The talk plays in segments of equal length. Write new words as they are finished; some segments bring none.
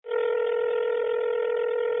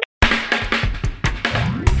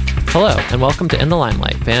Hello, and welcome to In the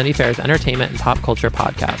Limelight, Vanity Fair's entertainment and pop culture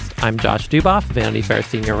podcast. I'm Josh Duboff, Vanity Fair's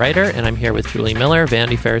senior writer, and I'm here with Julie Miller,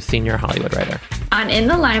 Vanity Fair's senior Hollywood writer. On In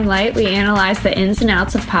the Limelight, we analyze the ins and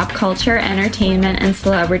outs of pop culture, entertainment, and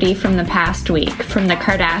celebrity from the past week, from the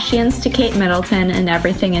Kardashians to Kate Middleton and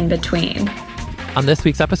everything in between. On this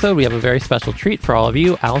week's episode, we have a very special treat for all of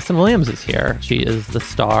you. Allison Williams is here. She is the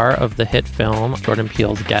star of the hit film Jordan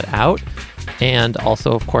Peele's Get Out, and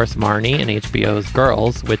also, of course, Marnie in HBO's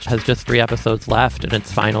Girls, which has just 3 episodes left in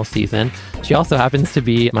its final season. She also happens to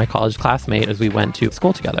be my college classmate as we went to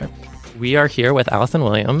school together. We are here with Allison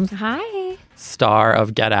Williams. Hi. Star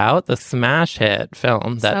of Get Out, the smash hit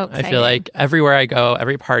film that So I feel like everywhere I go,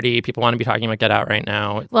 every party, people want to be talking about Get Out right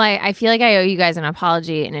now. Well, I feel like I owe you guys an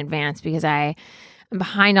apology in advance because I'm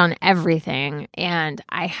behind on everything and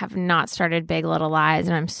I have not started Big Little Lies,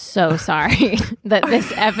 and I'm so sorry that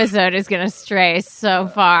this episode is going to stray so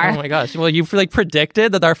far. Oh my gosh. Well, you've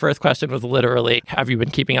predicted that our first question was literally, have you been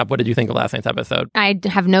keeping up? What did you think of last night's episode? I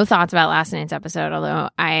have no thoughts about last night's episode, although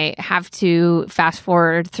I have to fast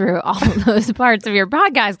forward through all of those parts of your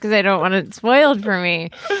podcast because I don't want it spoiled for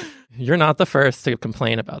me. You're not the first to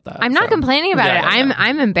complain about that. I'm not complaining about it.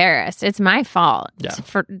 I'm embarrassed. It's my fault. Yeah.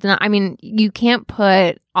 You can't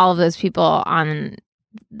put all of those people on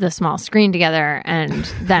the small screen together and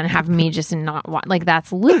then have me just not watch. Like,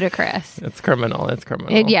 that's ludicrous. It's criminal. It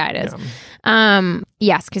is. Yeah.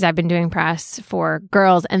 Yes, because I've been doing press for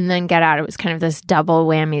Girls and then Get Out. It was kind of this double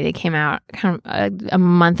whammy that came out kind of a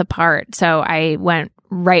month apart. So I went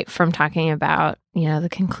right from talking about, the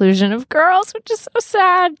conclusion of Girls, which is so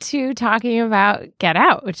sad, to talking about Get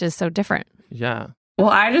Out, which is so different. Yeah. Well,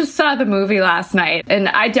 I just saw the movie last night, and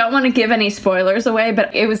I don't want to give any spoilers away,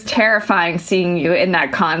 but it was terrifying seeing you in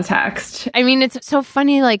that context. I mean, it's so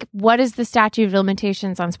funny, like, what is the statute of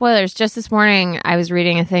limitations on spoilers? Just this morning, I was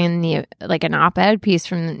reading a thing in an op-ed piece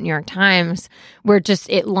from the New York Times where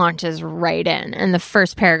it launches right in, and the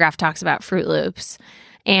first paragraph talks about Fruit Loops.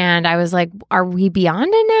 And I was like, are we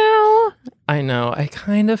beyond it now? I know. I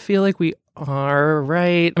kind of feel like we are,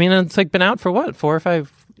 right? I mean, it's been out for what, 4 or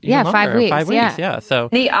 5 Yeah, longer? 5 weeks. 5 weeks, yeah. So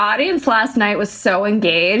the audience last night was so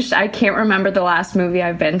engaged. I can't remember the last movie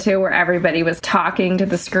I've been to where everybody was talking to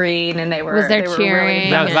the screen and they were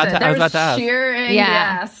cheering. Really I was about to ask. Cheering,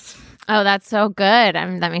 Yeah. yes. Oh, that's so good.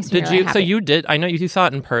 That makes me really happy. So you did? I know you saw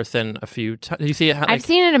it in person a few times. Did you see it? I've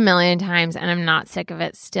seen it a million times, and I'm not sick of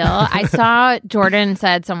it still. I saw Jordan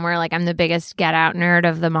said somewhere, I'm the biggest Get Out nerd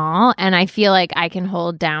of them all, and I feel like I can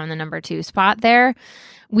hold down the number 2 spot there.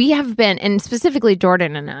 We have been, and specifically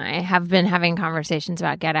Jordan and I, have been having conversations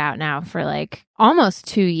about Get Out now for almost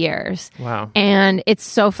 2 years. Wow. And it's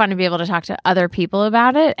so fun to be able to talk to other people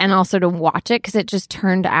about it and also to watch it because it just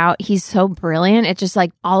turned out, he's so brilliant. It's just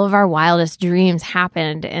all of our wildest dreams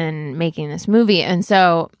happened in making this movie. And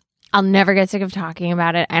so I'll never get sick of talking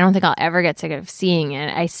about it. I don't think I'll ever get sick of seeing it.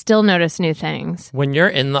 I still notice new things. When you're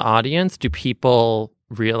in the audience, do people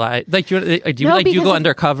realize do you go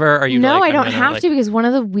undercover? Are you no, I don't have to, because one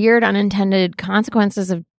of the weird unintended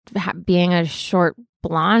consequences of being a short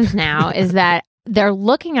blonde now is that they're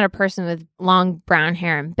looking at a person with long brown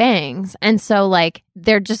hair and bangs, and so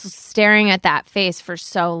they're just staring at that face for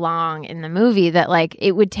so long in the movie that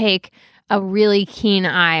it would take a really keen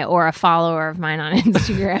eye or a follower of mine on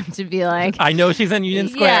Instagram to be like, I know she's in Union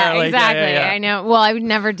Square. Yeah, exactly. Yeah. I know. Well, I would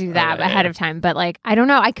never do that ahead of time. But I don't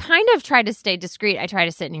know. I kind of try to stay discreet. I try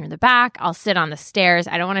to sit near the back. I'll sit on the stairs.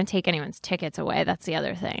 I don't want to take anyone's tickets away. That's the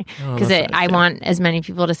other thing. Because I want as many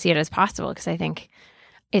people to see it as possible, because I think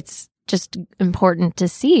it's just important to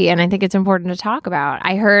see, and I think it's important to talk about.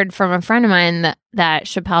 I heard from a friend of mine that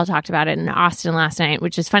Chappelle talked about it in Austin last night,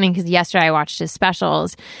 which is funny because yesterday I watched his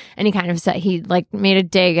specials, and he kind of said he made a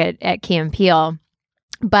dig at Key and Peele.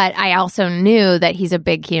 But I also knew that he's a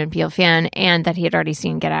big Key and Peele fan, and that he had already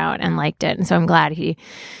seen Get Out and liked it, and so I'm glad he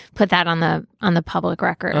put that on the public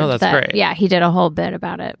record. Oh, that's great. Yeah, he did a whole bit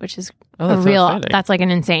about it, which is that's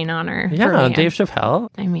an insane honor. Yeah, Dave Chappelle.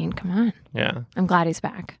 I mean, come on. Yeah, I'm glad he's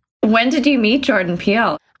back. When did you meet Jordan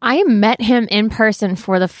Peele? I met him in person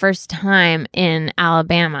for the first time in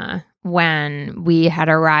Alabama when we had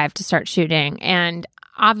arrived to start shooting. And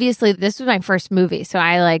obviously, this was my first movie. So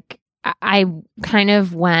I kind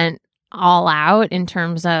of went all out in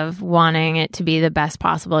terms of wanting it to be the best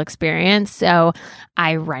possible experience. So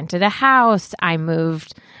I rented a house. I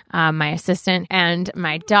moved my assistant and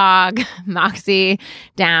my dog, Moxie,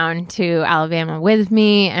 down to Alabama with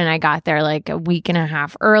me. And I got there a week and a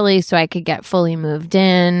half early so I could get fully moved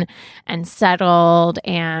in and settled.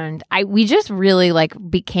 And we just really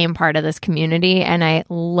became part of this community. And I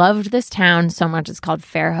loved this town so much. It's called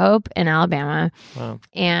Fairhope in Alabama. Wow.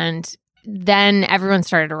 And then everyone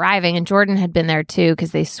started arriving, and Jordan had been there too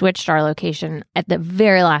because they switched our location at the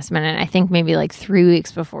very last minute. I think maybe like 3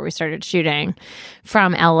 weeks before we started shooting,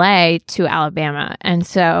 from LA to Alabama. And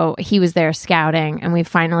so he was there scouting, and we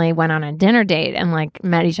finally went on a dinner date and like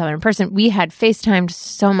met each other in person. We had FaceTimed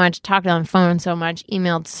so much, talked on the phone so much,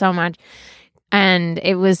 emailed so much. And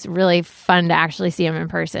it was really fun to actually see him in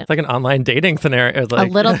person. It's like an online dating scenario. A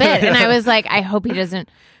little bit. And I was like, I hope he doesn't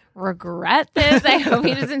regret this. I hope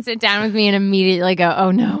he doesn't sit down with me and immediately go,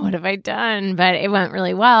 oh no, what have I done? But it went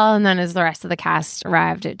really well. And then as the rest of the cast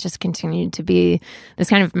arrived, it just continued to be this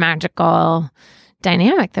kind of magical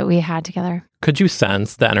dynamic that we had together. Could you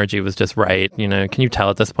sense the energy was just right? You know, can you tell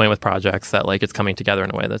at this point with projects that like it's coming together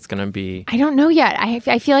in a way that's going to be... I don't know yet.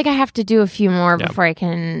 I feel like I have to do a few more before I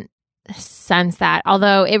can sense that.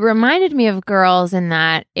 Although it reminded me of Girls in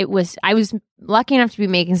that I was lucky enough to be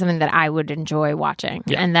making something that I would enjoy watching,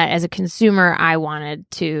 and that as a consumer I wanted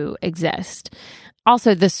to exist.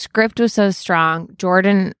 Also, the script was so strong.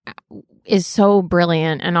 Jordan is so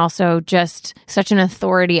brilliant and also just such an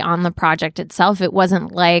authority on the project itself. It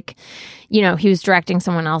wasn't like, you know, he was directing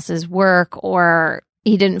someone else's work or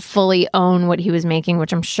he didn't fully own what he was making,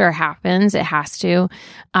 which I'm sure happens. It has to.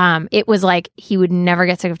 It was like he would never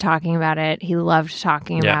get sick of talking about it. He loved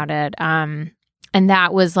talking about it. And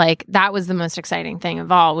that was the most exciting thing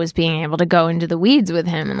of all, was being able to go into the weeds with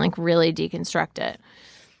him and like really deconstruct it.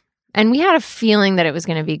 And we had a feeling that it was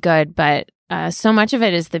going to be good, but so much of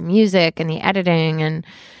it is the music and the editing and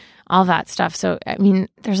all that stuff. So, I mean,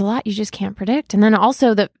 there's a lot you just can't predict. And then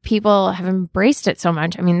also that people have embraced it so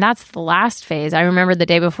much. I mean, that's the last phase. I remember the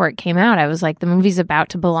day before it came out, I was like, the movie's about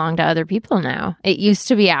to belong to other people now. It used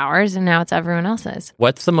to be ours, and now it's everyone else's.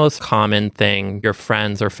 What's the most common thing your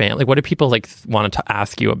friends or family, what do people like want to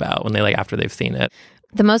ask you about when they like after they've seen it?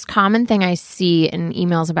 The most common thing I see in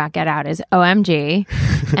emails about Get Out is OMG.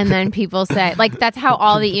 And then people say, like, that's how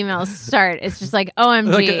all the emails start. It's just like,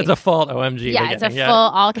 OMG. Like a default OMG. Yeah, it's a full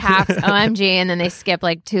all caps OMG. And then they skip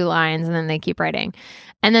like 2 lines and then they keep writing.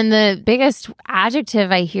 And then the biggest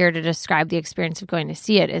adjective I hear to describe the experience of going to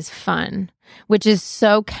see it is fun, which is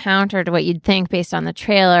so counter to what you'd think based on the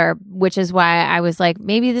trailer, which is why I was like,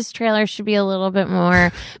 maybe this trailer should be a little bit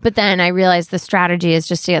more. But then I realized the strategy is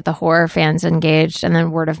just to get the horror fans engaged, and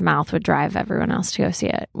then word of mouth would drive everyone else to go see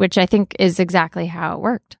it, which I think is exactly how it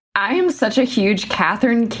worked. I am such a huge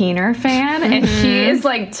Catherine Keener fan, and she is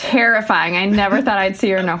like terrifying. I never thought I'd see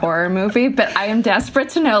her in a horror movie, but I am desperate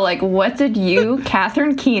to know, like, what did you,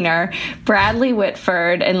 Catherine Keener, Bradley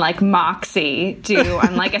Whitford, and like Moxie do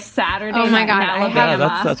on like a Saturday night in Alabama? Yeah,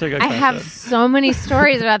 that's such a good question. I have so many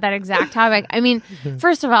stories about that exact topic. I mean,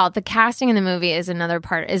 first of all, the casting in the movie is another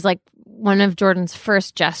part, is like one of Jordan's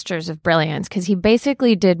first gestures of brilliance, because he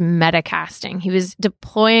basically did metacasting. He was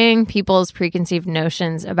deploying people's preconceived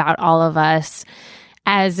notions about all of us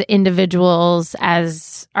as individuals,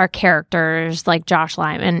 as our characters, like Josh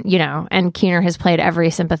Lyman, you know, and Keener has played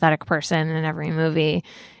every sympathetic person in every movie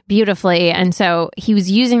beautifully. And so he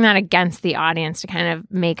was using that against the audience to kind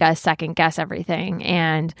of make us second guess everything.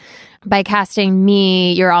 And by casting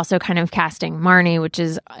me, you're also kind of casting Marnie, which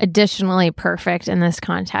is additionally perfect in this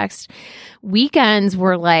context. Weekends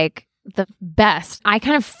were like the best. I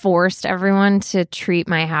kind of forced everyone to treat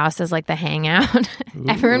my house as like the hangout.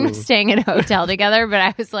 Everyone was staying at a hotel together, but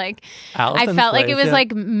I was like, I felt like it was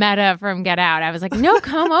like meta from Get Out. I was like, no,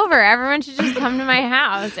 come over. Everyone should just come to my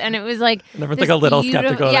house. And it was like, everyone's like a little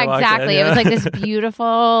skeptical. Yeah, exactly. It was like this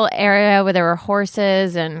beautiful area where there were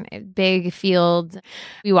horses and big fields.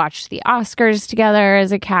 We watched the Oscars together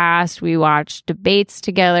as a cast. We watched debates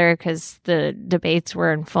together because the debates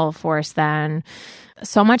were in full force then.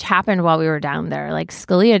 So much happened while we were down there. Like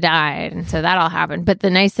Scalia died, and so that all happened. But the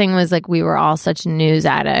nice thing was, like, we were all such news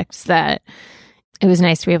addicts that it was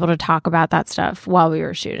nice to be able to talk about that stuff while we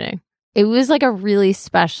were shooting. It was like a really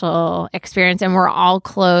special experience, and we're all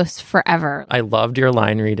close forever. I loved your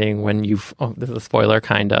line reading when this is a spoiler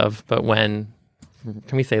kind of, but when,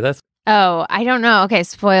 can we say this? Oh, I don't know. Okay,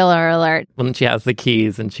 spoiler alert. When she has the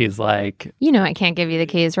keys and she's like... You know I can't give you the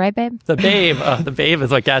keys, right, babe? The babe. The babe is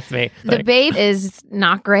what gets me. The babe is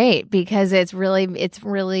not great because it's really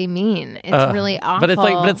mean. It's really awful. But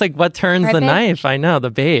it's like what turns right, the babe? knife? I know, the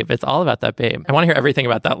babe. It's all about that babe. I want to hear everything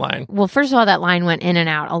about that line. Well, first of all, that line went in and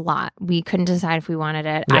out a lot. We couldn't decide if we wanted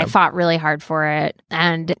it. Yeah. I fought really hard for it.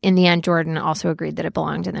 And in the end, Jordan also agreed that it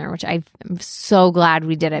belonged in there, which I'm so glad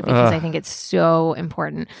we did it because I think it's so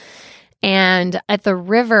important. And at the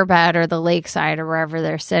riverbed or the lakeside or wherever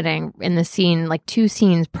they're sitting in the scene, like 2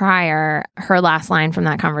 scenes prior, her last line from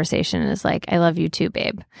that conversation is like, I love you too,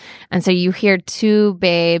 babe. And so you hear 2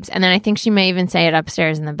 babes. And then I think she may even say it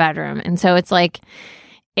upstairs in the bedroom. And so it's like,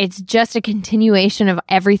 it's just a continuation of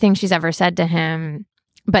everything she's ever said to him,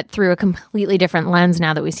 but through a completely different lens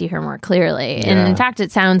now that we see her more clearly. Yeah. And in fact,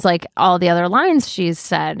 it sounds like all the other lines she's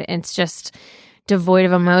said, it's just devoid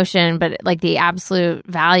of emotion, but like the absolute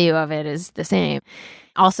value of it is the same.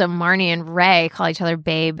 Also, Marnie and Ray call each other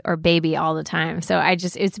babe or baby all the time. So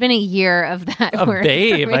it's been a year of that. A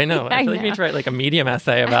babe, I know. I feel like know. we need to write like a Medium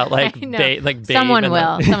essay about like babe. Someone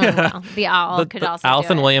will. Someone will. The owl could also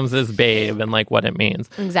Allison do it. Williams is babe and like what it means.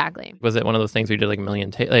 Exactly. Was it one of those things we did like a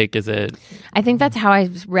million like is it? I think that's how I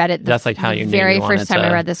read it. That's like how you knew very you first wanted time I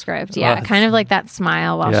to- read the script. Yeah, Oh, kind of like that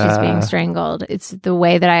smile while she's being strangled. It's the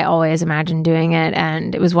way that I always imagined doing it,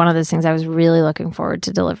 and it was one of those things I was really looking forward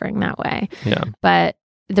to delivering that way. Yeah. But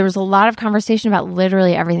there was a lot of conversation about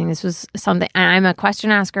literally everything. This was something, and I'm a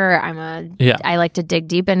question asker. I like to dig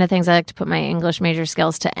deep into things. I like to put my English major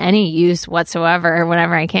skills to any use whatsoever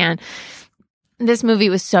whenever I can. This movie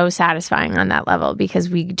was so satisfying on that level because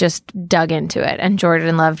we just dug into it, and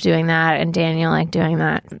Jordan loved doing that, and Daniel liked doing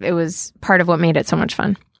that. It was part of what made it so much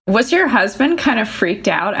fun. Was your husband kind of freaked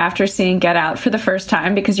out after seeing Get Out for the first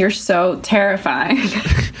time because you're so terrifying?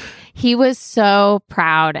 He was so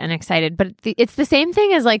proud and excited, but it's the same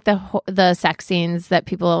thing as like the sex scenes that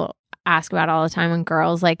people ask about all the time when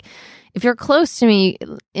girls, like, if you're close to me,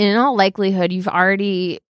 in all likelihood, you've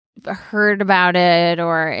already heard about it,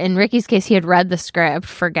 or in Ricky's case, he had read the script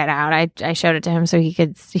for Get Out. I showed it to him so he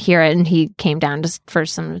could hear it, and he came down for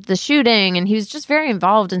some of the shooting, and he was just very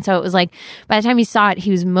involved. And so it was like, by the time he saw it,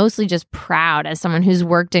 he was mostly just proud as someone who's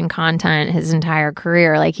worked in content his entire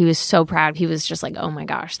career. Like, he was so proud. He was just like, oh my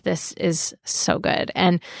gosh, this is so good.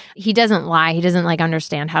 And he doesn't lie. He doesn't like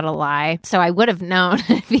understand how to lie. So I would have known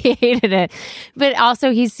if he hated it. But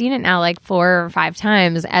also, he's seen it now like 4 or 5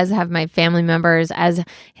 times, as have my family members, as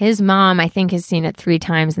his mom, I think, has seen it 3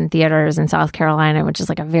 times in theaters in South Carolina, which is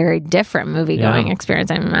like a very different movie-going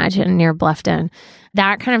experience, I imagine, near Bluffton.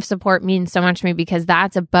 That kind of support means so much to me because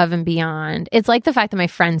that's above and beyond. It's like the fact that my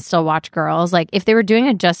friends still watch Girls. Like, if they were doing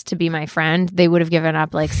it just to be my friend, they would have given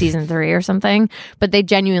up like season 3 or something, but they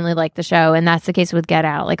genuinely like the show. And that's the case with Get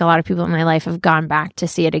Out. Like, a lot of people in my life have gone back to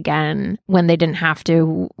see it again when they didn't have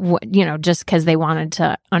to, just because they wanted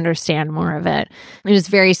to understand more of it. It was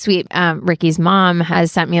very sweet. Ricky's mom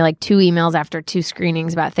has sent me like 2 emails after 2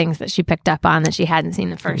 screenings about things that she picked up on that she hadn't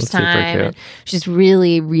seen the first That's super time. cute. And she's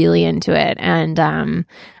really, really into it. And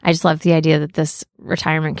I just love the idea that this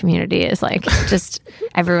retirement community is like just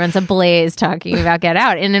everyone's ablaze talking about Get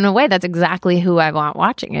Out. And in a way, that's exactly who I want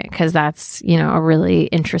watching it, because that's, a really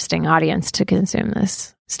interesting audience to consume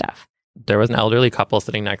this stuff. There was an elderly couple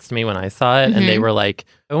sitting next to me when I saw it, and they were like,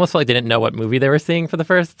 I almost felt like they didn't know what movie they were seeing for the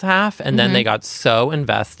first half, and then they got so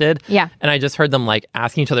invested. Yeah. And I just heard them like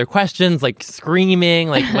asking each other questions, like screaming,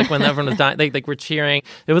 like when everyone was dying, like we're cheering.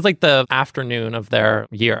 It was like the afternoon of their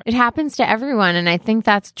year. It happens to everyone, and I think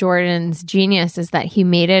that's Jordan's genius, is that he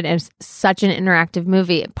made it as such an interactive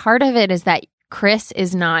movie. Part of it is that Chris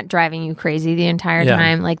is not driving you crazy the entire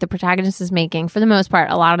time. Like, the protagonist is making, for the most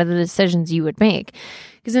part, a lot of the decisions you would make.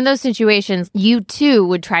 Because in those situations, you too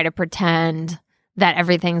would try to pretend that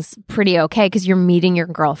everything's pretty okay because you're meeting your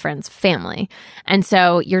girlfriend's family. And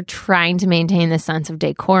so you're trying to maintain this sense of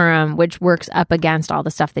decorum, which works up against all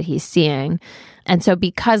the stuff that he's seeing. And so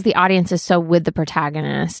because the audience is so with the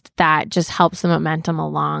protagonist, that just helps the momentum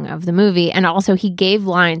along of the movie. And also, he gave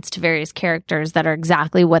lines to various characters that are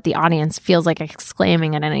exactly what the audience feels like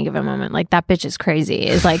exclaiming at any given moment. Like, that bitch is crazy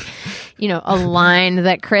is like, a line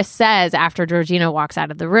that Chris says after Georgina walks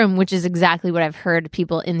out of the room, which is exactly what I've heard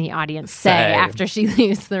people in the audience say after she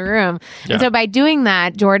leaves the room. Yeah. And so by doing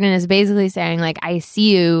that, Jordan is basically saying, like, I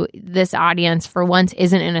see you. This audience for once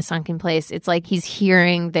isn't in a sunken place. It's like he's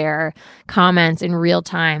hearing their comments in real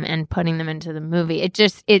time and putting them into the movie.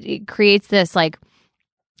 It creates this like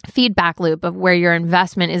feedback loop of where your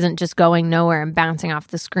investment isn't just going nowhere and bouncing off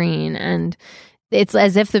the screen, and it's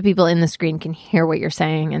as if the people in the screen can hear what you're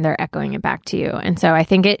saying and they're echoing it back to you. And so I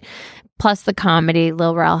think it, plus the comedy,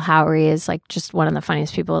 Lil Rel Howery is like just one of the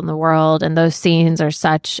funniest people in the world, and those scenes are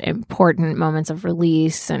such important moments of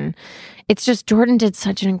release. And it's just, Jordan did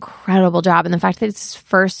such an incredible job, and the fact that it's his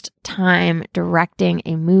first time directing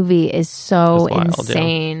a movie is so That's wild,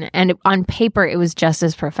 insane. And on paper, it was just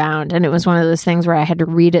as profound, and it was one of those things where I had to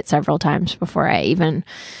read it several times before I even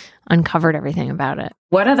uncovered everything about it.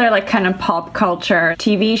 What other like kind of pop culture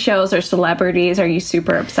TV shows or celebrities are you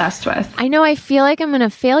super obsessed with? I know I feel like I'm going to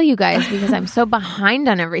fail you guys because I'm so behind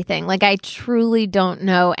on everything. Like I truly don't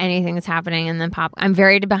know anything that's happening in the pop. I'm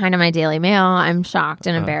very behind on my Daily Mail. I'm shocked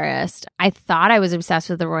and embarrassed. I thought I was obsessed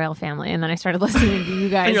with the royal family, and then I started listening to you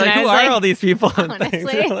guys. And you're like, who are all these people?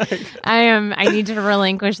 Honestly, like... I need to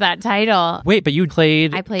relinquish that title. Wait, but you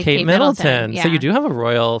played Kate Middleton. Yeah. So you do have a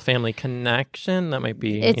royal family connection. That might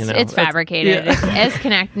be, it's fabricated. Yeah. It's as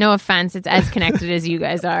no offense, it's as connected as you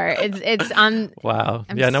guys are. It's on. Wow.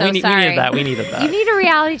 I'm yeah, no, so we needed that. We needed that. You need a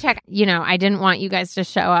reality check. I didn't want you guys to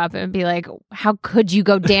show up and be like, how could you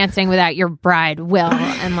go dancing without your bride, Will?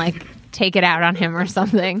 And like take it out on him or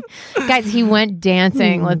something. Guys, he went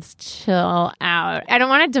dancing. Let's chill out. I don't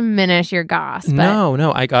want to diminish your goss. But...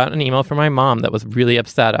 No. I got an email from my mom that was really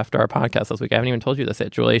upset after our podcast this week. I haven't even told you this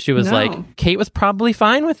yet, Julie. She was like, Kate was probably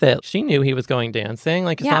fine with it. She knew he was going dancing.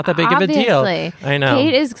 Like, it's not that big obviously. of a deal. I know.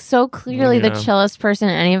 Kate is so clearly the chillest person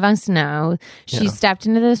any of us know. She stepped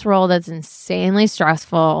into this role that's insanely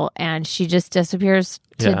stressful, and she just disappears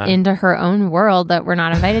into her own world that we're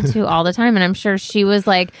not invited to all the time. And I'm sure she was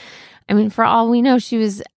like, for all we know, she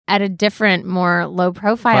was at a different, more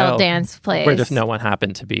low-profile dance place. Where just no one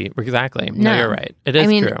happened to be. Exactly. No, you're right. It is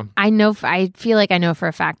true. I feel like I know for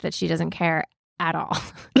a fact that she doesn't care at all.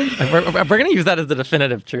 We're going to use that as the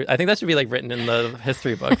definitive truth. I think that should be like written in the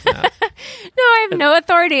history books now. No, I have no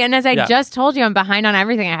authority. And as I just told you, I'm behind on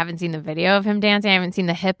everything. I haven't seen the video of him dancing. I haven't seen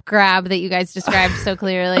the hip grab that you guys described so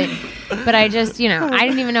clearly. But I just, I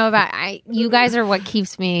didn't even know about you guys are what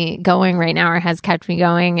keeps me going right now, or has kept me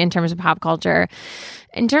going in terms of pop culture.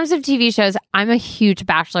 In terms of TV shows, I'm a huge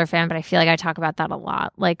Bachelor fan, but I feel like I talk about that a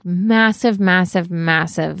lot. Like massive, massive,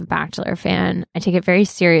 massive Bachelor fan. I take it very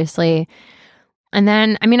seriously. And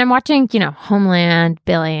then, I'm watching, Homeland,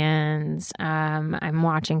 Billions. I'm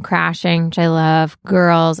watching Crashing, which I love.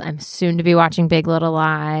 Girls. I'm soon to be watching Big Little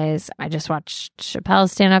Lies. I just watched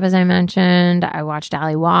Chappelle's stand-up, as I mentioned. I watched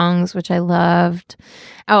Ali Wong's, which I loved.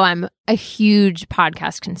 Oh, I'm a huge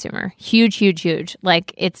podcast consumer. Huge, huge, huge.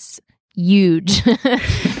 Like, it's huge.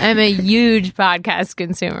 I'm a huge podcast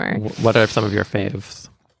consumer. What are some of your faves?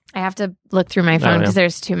 I have to look through my phone because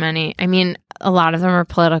there's too many. A lot of them are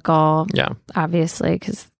political. Yeah. Obviously,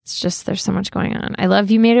 because it's just there's so much going on. I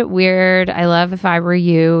love You Made It Weird. I love If I Were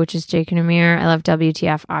You, which is Jake and Amir. I love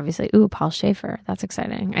WTF, obviously. Ooh, Paul Schaefer. That's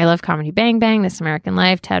exciting. I love Comedy Bang Bang, This American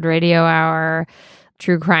Life, TED Radio Hour,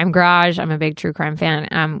 True Crime Garage. I'm a big true crime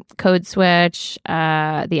fan. Code Switch,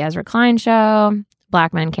 The Ezra Klein Show,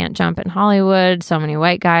 Black Men Can't Jump in Hollywood, So Many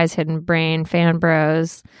White Guys, Hidden Brain, Fan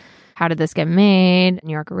Bros, How Did This Get Made?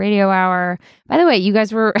 New Yorker Radio Hour. By the way, you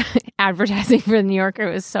guys were advertising for the New Yorker.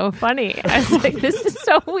 It was so funny. I was like, this is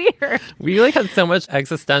so weird. We had so much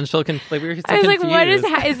existential conflict. We were so I was confused.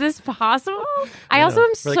 like, what is this possible? I also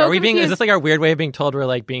am so confused. Is this like our weird way of being told we're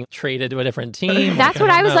like being traded to a different team? That's what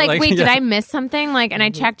I was like, wait, did I miss something? Like, and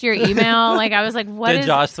I checked your email. Like, I was like, did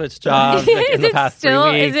Josh switch jobs in the past 3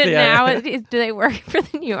 weeks? Is it now? Do they work for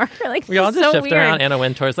the New Yorker? Like, we all just shift around. Anna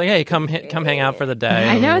Wintour's like, hey, come hang out for the day.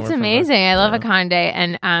 I know, it's amazing. I love a con day,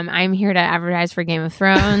 and I'm here to advertise for Game of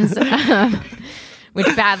Thrones, which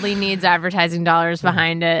badly needs advertising dollars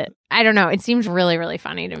behind it. I don't know. It seems really, really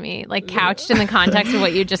funny to me. Like, couched in the context of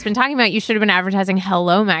what you've just been talking about, you should have been advertising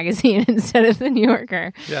Hello magazine instead of the New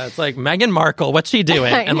Yorker. Yeah, it's like Meghan Markle, what's she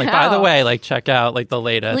doing? And like, by the way, like, check out like the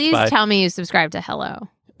latest. Please tell me you subscribe to Hello.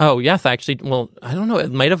 Oh, yes, actually. Well, I don't know.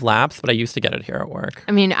 It might have lapsed, but I used to get it here at work.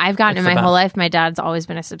 I've gotten it my whole life. My dad's always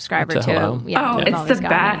been a subscriber too. Yeah, it's the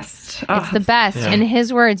best. It's the best. Yeah. In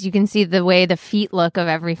his words, you can see the way the feet look of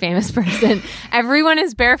every famous person. Everyone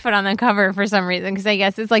is barefoot on the cover for some reason, because I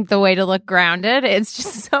guess it's like the way to look grounded. It's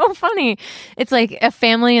just so funny. It's like a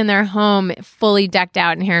family in their home fully decked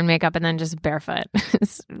out in hair and makeup and then just barefoot.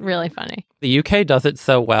 It's really funny. The UK does it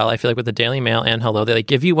so well. I feel like with the Daily Mail and Hello, they like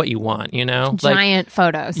give you what you want, Giant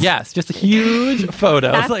photos. Yes, just huge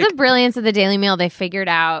photos. That's the brilliance of the Daily Mail. They figured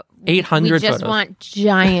out 800 we just photos. Want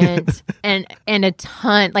giant and a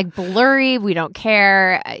ton, like blurry. We don't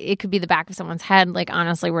care. It could be the back of someone's head. Like,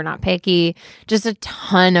 honestly, we're not picky. Just a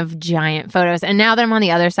ton of giant photos. And now that I'm on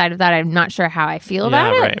the other side of that, I'm not sure how I feel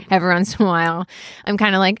about it. Right. Every once in a while, I'm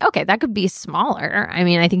kind of like, okay, that could be smaller.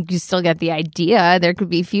 I think you still get the idea. There could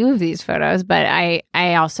be few of these photos, but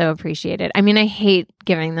I also appreciate it. I hate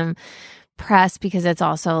giving them press because it's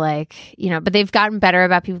also like, but they've gotten better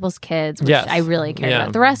about people's kids, which I really care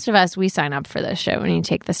about. The rest of us, we sign up for this show when you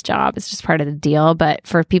take this job. It's just part of the deal. But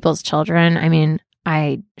for people's children,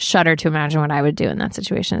 I shudder to imagine what I would do in that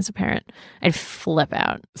situation as a parent. I'd flip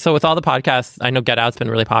out. So with all the podcasts, I know Get Out's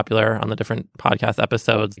been really popular on the different podcast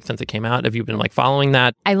episodes since it came out. Have you been like following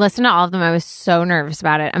that? I listened to all of them. I was so nervous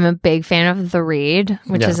about it. I'm a big fan of The Read,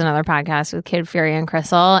 which is another podcast with Kid Fury and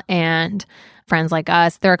Crystal and Friends Like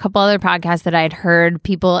Us. There are a couple other podcasts that I'd heard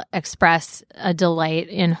people express a delight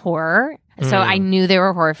in horror. So I knew they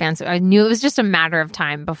were horror fans. So I knew it was just a matter of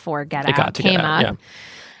time before Get Out came up. Yeah.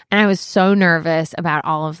 And I was so nervous about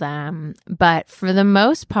all of them. But for the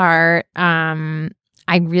most part,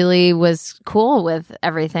 I really was cool with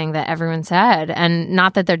everything that everyone said. And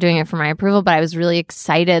not that they're doing it for my approval, but I was really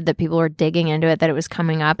excited that people were digging into it, that it was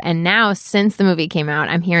coming up. And now, since the movie came out,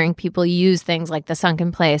 I'm hearing people use things like the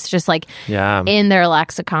sunken place, just like in their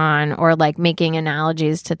lexicon, or like making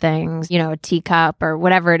analogies to things, a teacup or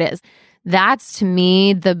whatever it is. That's, to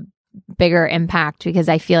me, the bigger impact, because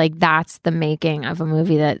I feel like that's the making of a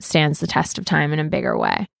movie that stands the test of time in a bigger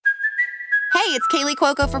way. Hey, it's Kaylee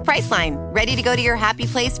Cuoco for Priceline. Ready to go to your happy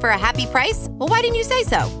place for a happy price? Well, why didn't you say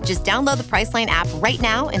so? Just download the Priceline app right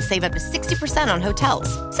now and save up to 60% on hotels.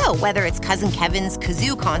 So whether it's Cousin Kevin's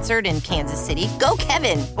Kazoo Concert in Kansas City, go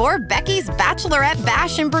Kevin, or Becky's Bachelorette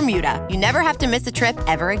Bash in Bermuda, you never have to miss a trip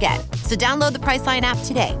ever again. So download the Priceline app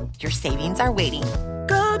today. Your savings are waiting.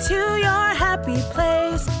 Go to your happy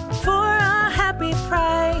place for a happy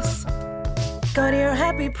price. Go to your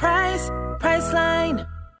happy price, Priceline.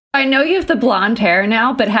 I know you have the blonde hair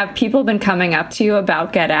now, but have people been coming up to you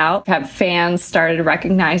about Get Out? Have fans started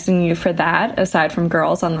recognizing you for that, aside from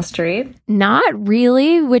girls on the street? Not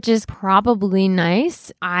really, which is probably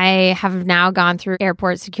nice. I have now gone through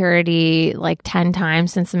airport security like 10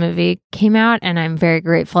 times since the movie came out, and I'm very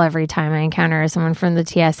grateful every time I encounter someone from the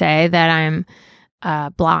TSA that I'm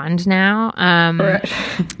blonde now.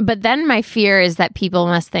 But then my fear is that people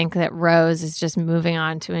must think that Rose is just moving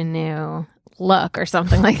on to a new look or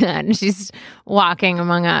something like that, and she's walking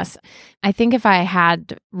among us. I think if I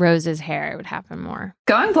had Rose's hair, it would happen more.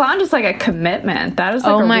 Going blonde is like a commitment. That is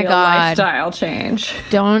like a real lifestyle change.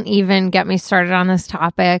 Don't even get me started on this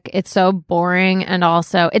topic. It's so boring, and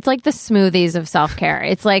also it's like the smoothies of self-care.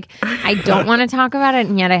 It's like I don't want to talk about it,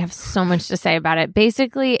 and yet I have so much to say about it.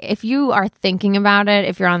 Basically, if you are thinking about it,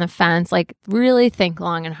 if you're on the fence, like really think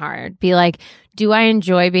long and hard. Be like, do I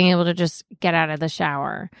enjoy being able to just get out of the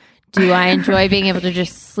shower? Do I enjoy being able to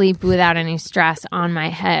just sleep without any stress on my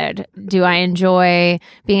head? Do I enjoy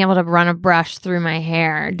being able to run a brush through my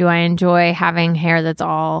hair? Do I enjoy having hair that's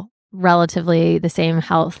all relatively the same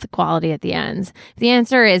health quality at the ends? If the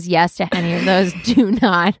answer is yes to any of those, do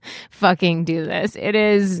not fucking do this.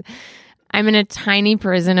 I'm in a tiny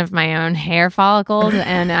prison of my own hair follicles,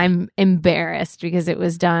 and I'm embarrassed because it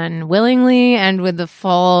was done willingly and with the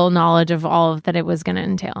full knowledge of all that it was going to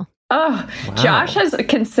entail. Oh, wow. Josh has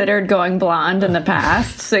considered going blonde in the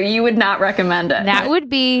past, so you would not recommend it. That would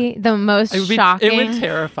be the most shocking. It would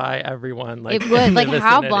terrify everyone. It would. Like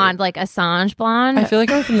how blonde? Like Assange blonde? I feel like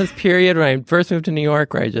I was in this period when I first moved to New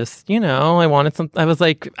York where I just, I wanted some. I was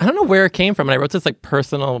like, I don't know where it came from. And I wrote this I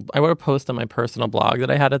wrote a post on my personal blog that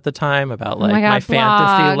I had at the time about like my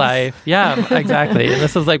fantasy life. Yeah, exactly. And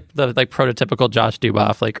this was like the prototypical Josh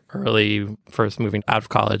Duboff, like early first moving out of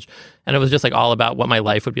college. And it was just like all about what my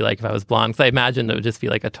life would be like if I was blonde. Because I imagined it would just be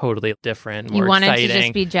like a totally different, more exciting. You wanted to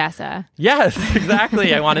just be Jessa. Yes,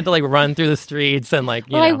 exactly. I wanted to like run through the streets and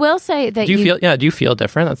like, I will say that do you feel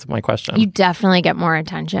different? That's my question. You definitely get more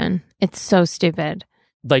attention. It's so stupid.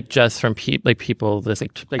 Like just from people, this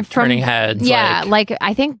like turning heads. Yeah, like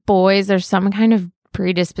I think boys, there's some kind of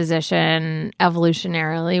predisposition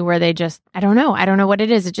evolutionarily where they just, I don't know what it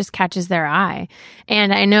is. It just catches their eye.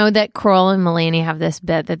 And I know that Kroll and Mulaney have this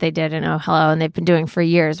bit that they did in Oh Hello, and they've been doing for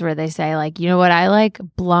years, where they say like, you know what I like?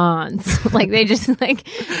 Blondes. Like they just like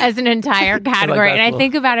as an entire category. And I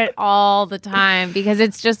think about it all the time because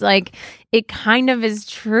it's just like, it kind of is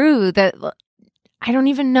true that I don't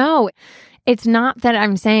even know. It's not that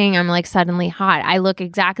I'm saying I'm like suddenly hot. I look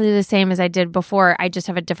exactly the same as I did before. I just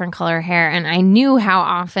have a different color hair. And I knew how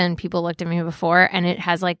often people looked at me before, and it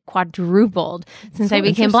has like quadrupled since I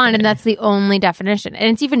became blonde. And that's the only definition. And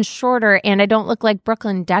it's even shorter, and I don't look like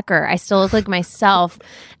Brooklyn Decker. I still look like myself,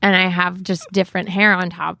 and I have just different hair on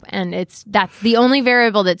top. And that's the only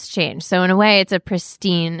variable that's changed. So in a way, it's a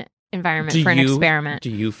pristine environment for an experiment. Do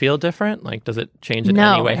you feel different? Like, does it change in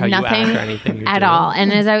any way how you act or anything you at do? all?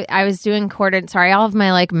 And as I was doing Courted, all of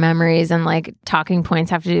my like memories and like talking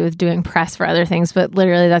points have to do with doing press for other things, but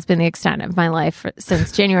literally that's been the extent of my life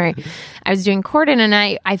since January. I was doing Courted, and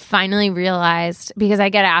I finally realized, because I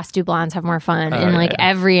get asked, do blondes have more fun in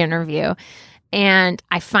every interview? And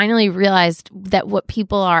I finally realized that what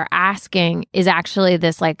people are asking is actually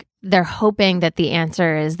this, like, they're hoping that the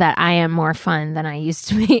answer is that I am more fun than I used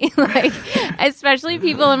to be. Like, especially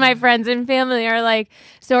people in my friends and family are like,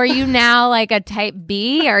 so are you now like a type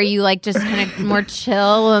B? Are you like just kind of more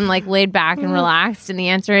chill and like laid back and relaxed? And the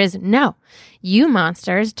answer is no. You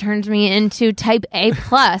monsters turned me into type A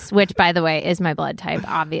plus, which, by the way, is my blood type,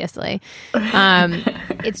 obviously.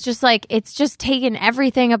 It's just like, it's just taken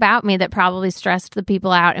everything about me that probably stressed the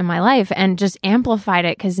people out in my life and just amplified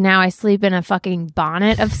it, because now I sleep in a fucking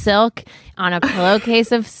bonnet of silk, on a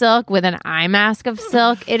pillowcase of silk, with an eye mask of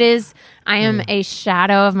silk. I am a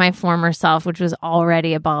shadow of my former self, which was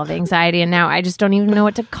already a ball of anxiety, and now I just don't even know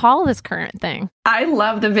what to call this current thing. I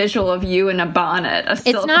love the visual of you in a bonnet, a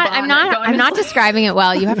silk bonnet. I'm not describing it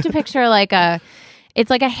well. You have to picture like it's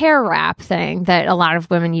like a hair wrap thing that a lot of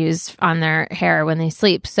women use on their hair when they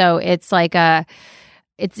sleep. So it's like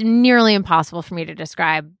it's nearly impossible for me to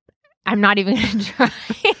describe. I'm not even going to try.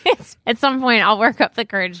 At some point, I'll work up the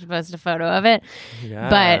courage to post a photo of it. Yeah.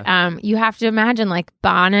 But you have to imagine like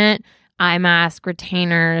bonnet, eye mask,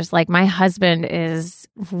 retainers. Like, my husband is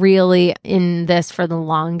really in this for the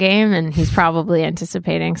long game, and he's probably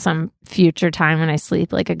anticipating some future time when I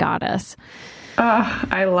sleep like a goddess. Oh,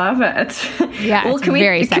 I love it. Yeah, well, it's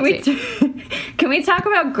very sexy. Can we talk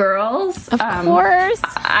about girls? Of course.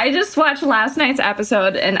 I just watched last night's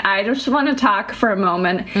episode, and I just want to talk for a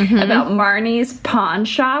moment about Marnie's pawn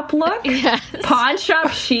shop look. Yes. Pawn shop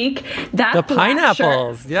chic. That the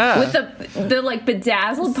pineapples, yeah. With the like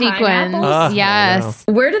bedazzled sequins. Pineapples. Yes.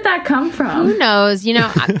 Where did that come from? Who knows? You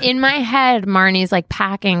know, in my head, Marnie's like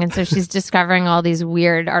packing, and so she's discovering all these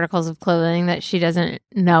weird articles of clothing that she doesn't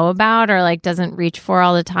know about or like doesn't reach for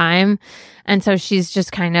all the time. And so she's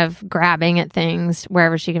just kind of grabbing at things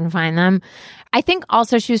wherever she can find them. I think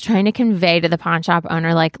also she was trying to convey to the pawn shop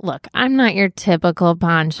owner, like, look, I'm not your typical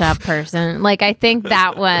pawn shop person. Like, I think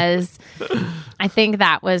that was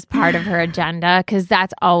part of her agenda, because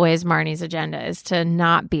that's always Marnie's agenda, is to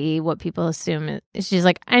not be what people assume. She's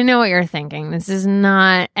like, I know what you're thinking. This is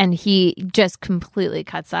not. And he just completely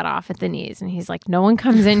cuts that off at the knees. And he's like, no one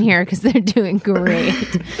comes in here because they're doing great.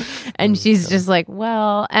 And she's just like,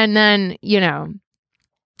 well, and then, you know,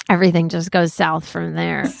 everything just goes south from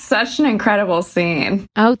there. Such an incredible scene.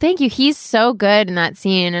 Oh, thank you. He's so good in that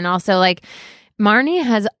scene. And also, like, Marnie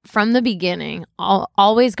has, from the beginning,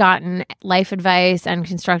 always gotten life advice and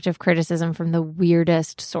constructive criticism from the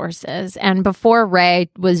weirdest sources. And before Ray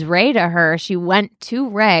was Ray to her, she went to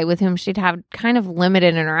Ray, with whom she'd have kind of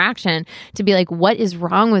limited interaction, to be like, what is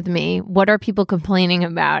wrong with me? What are people complaining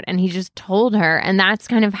about? And he just told her. And that's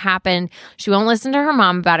kind of happened. She won't listen to her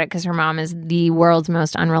mom about it, because her mom is the world's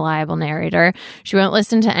most unreliable narrator. She won't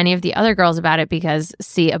listen to any of the other girls about it, because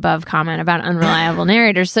see above comment about unreliable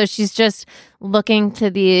narrators. So she's just looking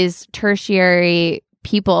to these tertiary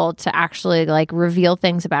people to actually like reveal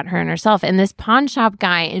things about her and herself. And this pawn shop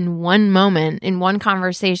guy, in one moment, in one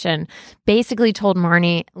conversation, basically told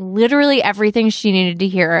Marnie literally everything she needed to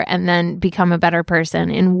hear, and then become a better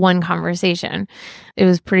person in one conversation. It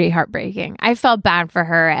was pretty heartbreaking. I felt bad for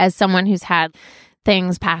her as someone who's had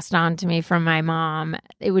things passed on to me from my mom.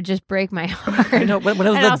 It would just break my heart. I know, when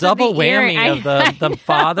it was the double whammy of the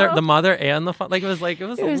father, the mother, and the father. Like, it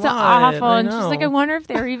was a lot. Awful. And she's like, I wonder if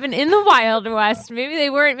they were even in the Wild West. Maybe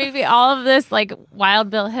they weren't. Maybe all of this, like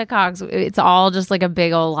Wild Bill Hickok's, it's all just like a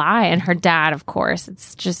big old lie. And her dad, of course,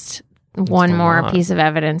 it's just one more piece of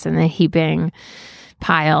evidence in the heaping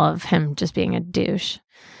pile of him just being a douche.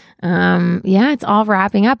 Yeah, it's all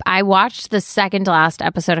wrapping up. I watched the second to last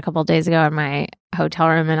episode a couple of days ago in my hotel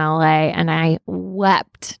room in LA, and I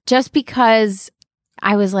wept just because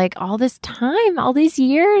I was like, all this time, all these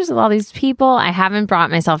years with all these people. I haven't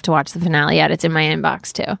brought myself to watch the finale yet. It's in my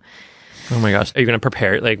inbox too. Oh my gosh. Are you going to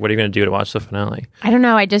prepare? Like, what are you going to do to watch the finale? I don't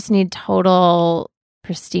know. I just need total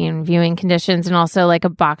pristine viewing conditions, and also like a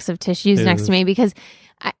box of tissues next to me, because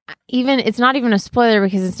it's not even a spoiler,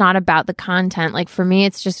 because it's not about the content. Like, for me,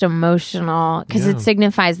 it's just emotional, because it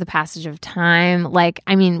signifies the passage of time. Like,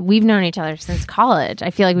 I mean, we've known each other since college.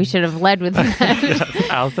 I feel like we should have led with that. Yes,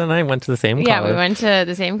 Allison and I went to the same college. Yeah, we went to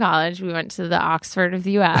the same college. We went to the Oxford of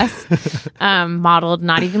the U.S., modeled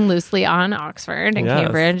not even loosely on Oxford and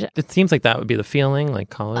Cambridge. It seems like that would be the feeling,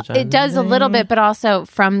 like college. It does a little bit, but also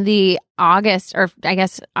from the August, or I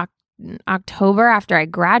guess October after I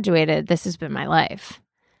graduated, this has been my life.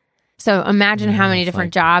 So imagine how many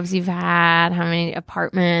different jobs you've had, how many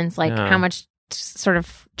apartments, like how much sort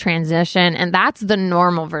of transition. And that's the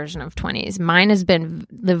normal version of 20s. Mine has been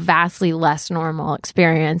the vastly less normal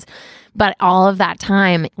experience. But all of that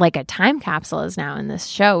time, like a time capsule, is now in this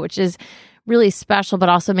show, which is really special, but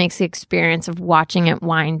also makes the experience of watching it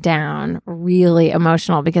wind down really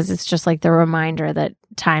emotional, because it's just like the reminder that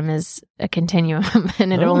time is a continuum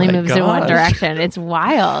and it only moves in one direction. It's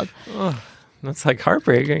wild. Oh, that's like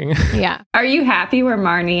heartbreaking. Yeah. Are you happy where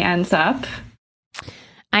Marnie ends up?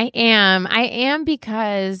 I am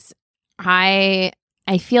because I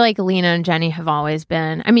feel like Lena and Jenny have always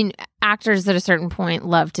been, I mean, actors at a certain point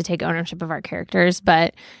love to take ownership of our characters,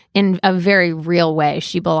 but in a very real way,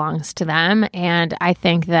 she belongs to them. And I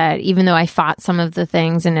think that even though I fought some of the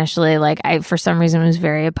things initially, like I, for some reason, was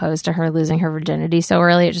very opposed to her losing her virginity so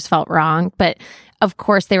early, it just felt wrong. But of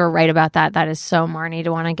course, they were right about that. That is so Marnie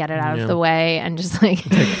to want to get it out of the way and just like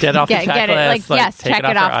get off the checklist. Get it, like yes, check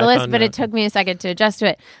it off the list. But note. It took me a second to adjust to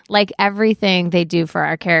it. Like everything they do for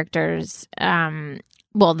our characters.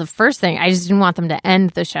 Well, the first thing, I just didn't want them to end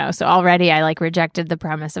the show. So already I like rejected the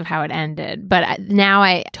premise of how it ended. But now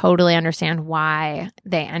I totally understand why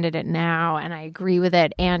they ended it now. And I agree with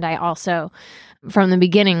it. And I also, from the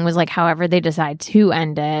beginning, was like, however they decide to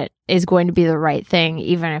end it is going to be the right thing,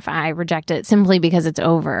 even if I reject it simply because it's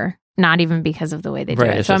over, not even because of the way they do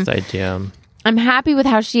it. It's so just idea. I'm happy with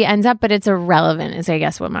how she ends up, but it's irrelevant is, I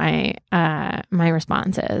guess, what my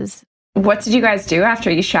response is. What did you guys do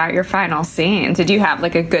after you shot your final scene? Did you have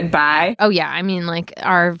like a goodbye? Oh, yeah. I mean, like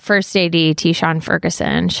our first AD, T-Sean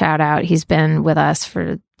Ferguson, shout out. He's been with us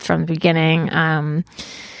from the beginning.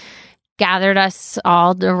 Gathered us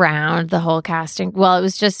all around the whole casting. Well, it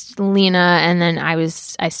was just Lena, and then I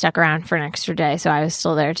stuck around for an extra day, so I was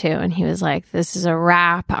still there too. And he was like, "This is a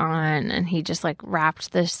wrap on," and he just like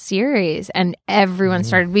wrapped the series, and everyone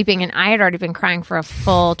started weeping. And I had already been crying for a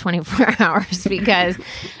full 24 hours because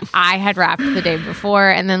I had wrapped the day before,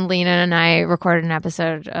 and then Lena and I recorded an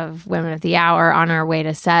episode of Women of the Hour on our way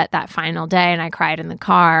to set that final day, and I cried in the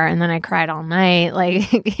car, and then I cried all night.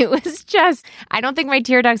 Like it was just, I don't think my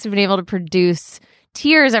tear ducts have been able to produce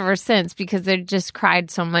tears ever since, because they just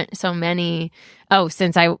cried so many. Oh,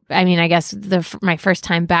 since I mean, I guess my first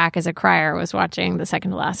time back as a crier was watching the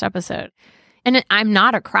second to last episode. And I'm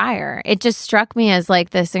not a crier. It just struck me as like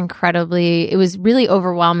this it was really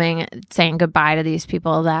overwhelming saying goodbye to these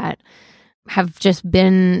people that have just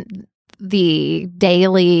been the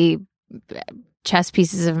daily chess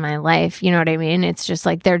pieces of my life. You know what I mean? It's just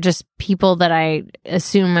like, they're just people that I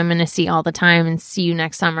assume I'm going to see all the time, and see you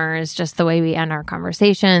next summer is just the way we end our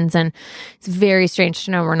conversations. And it's very strange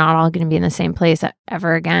to know we're not all going to be in the same place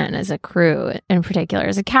ever again as a crew, in particular.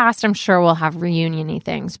 As a cast, I'm sure we'll have reunion-y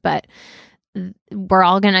things, but we're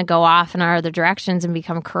all going to go off in our other directions and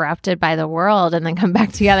become corrupted by the world and then come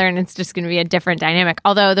back together, and it's just going to be a different dynamic.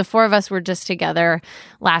 Although the four of us were just together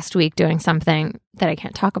last week doing something that I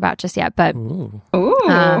can't talk about just yet, but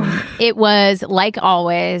it was like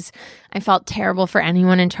always. I felt terrible for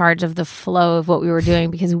anyone in charge of the flow of what we were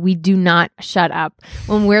doing, because we do not shut up.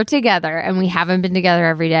 When we're together, and we haven't been together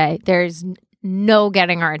every day, there's no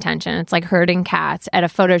getting our attention. It's like herding cats at a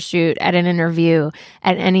photo shoot, at an interview,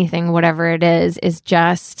 at anything, whatever it is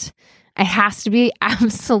just, it has to be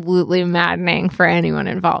absolutely maddening for anyone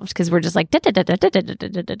involved, because we're just like,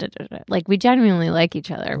 like we genuinely like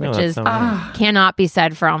each other, which is cannot be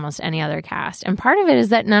said for almost any other cast. And part of it is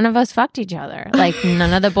that none of us fucked each other, like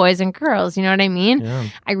none of the boys and girls, you know what I mean? Yeah.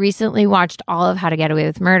 I recently watched all of How to Get Away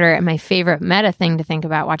with Murder, and my favorite meta thing to think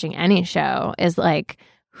about watching any show is like,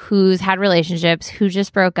 who's had relationships, who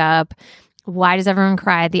just broke up, why does everyone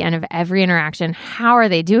cry at the end of every interaction? How are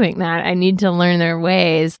they doing that? I need to learn their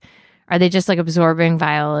ways. Are they just like absorbing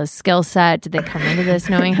Viola's skill set? Did they come into this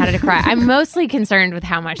knowing how to cry? I'm mostly concerned with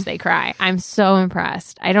how much they cry. I'm so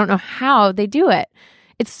impressed. I don't know how they do it.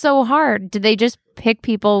 It's so hard. Did they just pick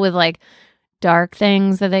people with like dark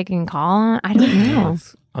things that they can call on? I don't know.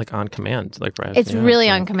 It's like on command, like right. It's really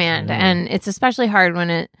on command, and it's especially hard when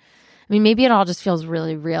it. I mean, maybe it all just feels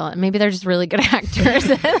really real, and maybe they're just really good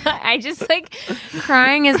actors. I just like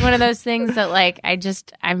crying is one of those things that like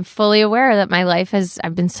I'm fully aware that my life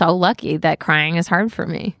I've been so lucky that crying is hard for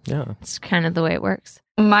me. Yeah, it's kind of the way it works.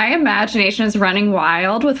 My imagination is running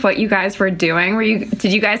wild with what you guys were doing.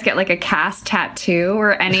 Did you guys get like a cast tattoo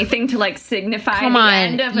or anything to like signify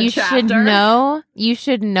end of a chapter? You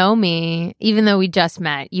should know me, even though we just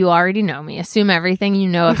met. You already know me. Assume everything you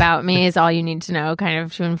know about me is all you need to know, kind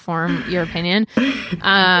of to inform your opinion.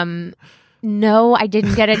 No, I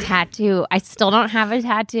didn't get a tattoo. I still don't have a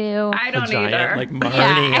tattoo. I don't giant, either. like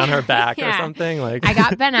Marnie on her back or something. Like I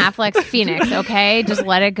got Ben Affleck's Phoenix. Okay, just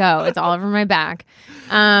let it go. It's all over my back.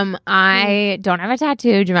 I don't have a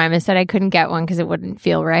tattoo. Jemima said I couldn't get one because it wouldn't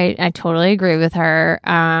feel right. I totally agree with her.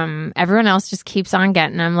 Everyone else just keeps on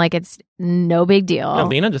getting them. Like, it's no big deal. No,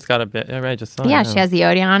 Lena just got a bit. Right, just saw. Yeah, she has the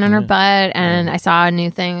Odeon on her butt, and I saw a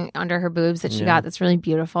new thing under her boobs that she got that's really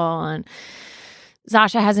beautiful. And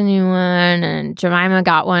Zasha has a new one, and Jemima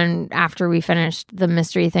got one after we finished the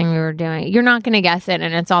mystery thing we were doing. You're not going to guess it,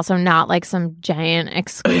 and it's also not like some giant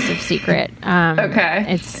exclusive secret. Okay.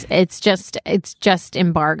 It's just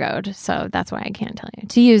embargoed, so that's why I can't tell you.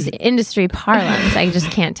 To use industry parlance, I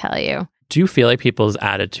just can't tell you. Do you feel like people's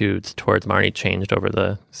attitudes towards Marnie changed over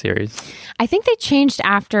the series? I think they changed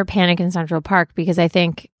after Panic in Central Park, because I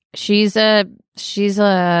think she's a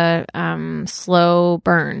slow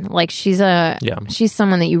burn. Like, she's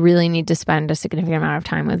someone that you really need to spend a significant amount of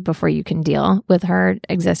time with before you can deal with her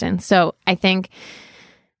existence. So I think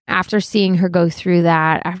after seeing her go through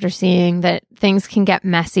that, after seeing that things can get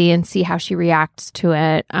messy and see how she reacts to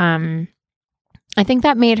it, I think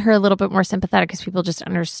that made her a little bit more sympathetic because people just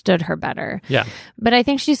understood her better. Yeah. But I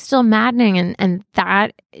think she's still maddening, and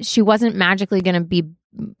that she wasn't magically going to be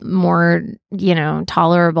more,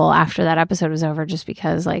 tolerable after that episode was over, just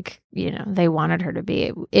because, they wanted her to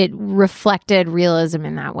be. It reflected realism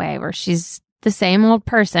in that way, where she's the same old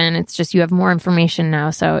person. It's just you have more information now.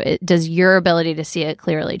 So does your ability to see it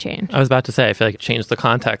clearly change? I was about to say, I feel like it changed the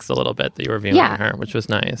context a little bit that you were viewing her, which was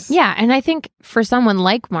nice. Yeah. And I think for someone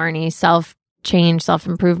like Marnie, self-change,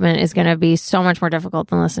 self-improvement is going to be so much more difficult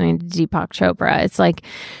than listening to Deepak Chopra. It's like,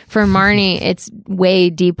 for Marnie, it's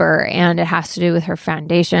way deeper, and it has to do with her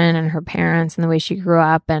foundation and her parents and the way she grew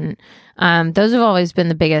up. And those have always been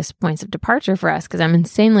the biggest points of departure for us, because I'm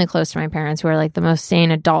insanely close to my parents, who are like the most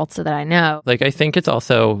sane adults that I know. Like, I think it's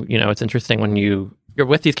also, it's interesting when you're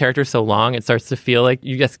with these characters so long, it starts to feel like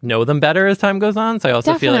you just know them better as time goes on. So I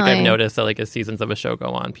also feel like I've noticed that, like, as seasons of a show go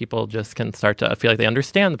on, people just can start to feel like they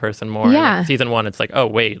understand the person more. Yeah. Like, season 1, it's like, oh,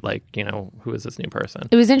 wait, like, who is this new person?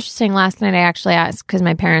 It was interesting. Last night I actually asked, because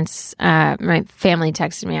my parents, my family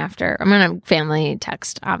texted me after. I'm going to family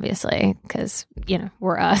text, obviously, because,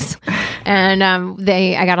 we're us. And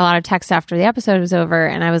I got a lot of texts after the episode was over,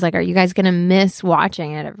 and I was like, are you guys going to miss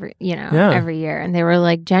watching it every year? And they were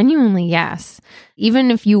like, genuinely, yes.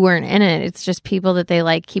 Even if you weren't in it, it's just people that they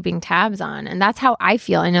like keeping tabs on. And that's how I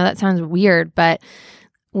feel. I know that sounds weird, but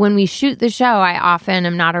when we shoot the show, I often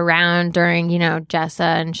am not around during,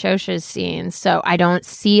 Jessa and Shosha's scenes. So I don't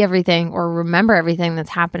see everything or remember everything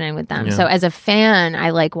that's happening with them. Yeah. So as a fan,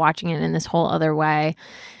 I like watching it in this whole other way.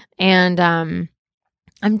 And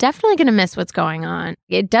I'm definitely going to miss what's going on.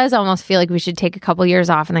 It does almost feel like we should take a couple years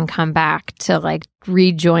off and then come back to like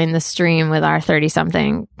rejoin the stream with our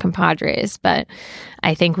 30-something compadres. But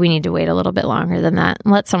I think we need to wait a little bit longer than that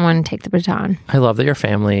and let someone take the baton. I love that your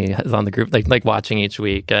family is on the group, like watching each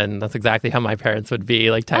week. And that's exactly how my parents would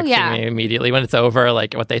be, like texting me immediately when it's over,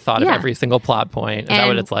 like what they thought of every single plot point. Is that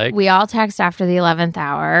what it's like? We all text after the 11th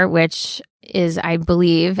hour, which is, I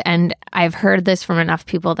believe, and I've heard this from enough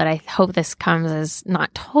people that I hope this comes as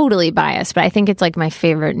not totally biased, but I think it's like my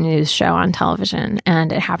favorite news show on television,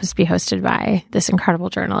 and it happens to be hosted by this incredible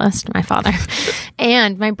journalist, my father.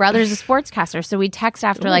 And my brother's a sportscaster, so we text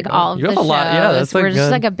after all of the shows. We're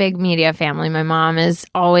just like a big media family. My mom is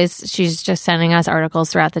always, she's just sending us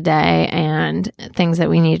articles throughout the day and things that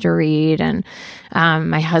we need to read. And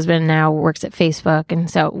my husband now works at Facebook, and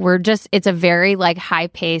so it's a very like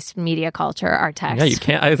high-paced media culture, our text. Yeah, you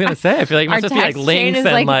can't, I was going to say, I feel like it must just be like links and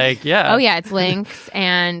Oh yeah, it's links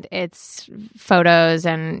and it's photos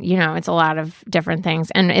and, it's a lot of different things.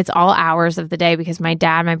 And it's all hours of the day because my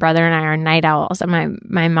dad, my brother, and I are night owls, and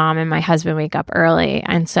my mom and my husband wake up early.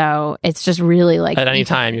 And so it's just really like... At any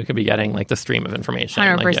time, you could be getting like the stream of information.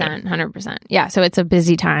 100%. Yeah, so it's a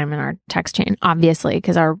busy time in our text chain, obviously,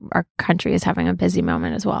 because our country is having a busy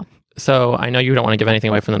moment as well. So I know you don't want to give anything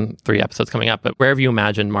away from the 3 episodes coming up, but where have you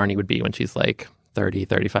imagined Marnie would be when she's like 30,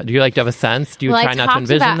 35? Do you have a sense? Do you try not to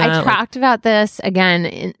envision that? I talked about this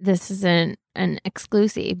again. This isn't an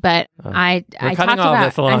exclusive, but I talked about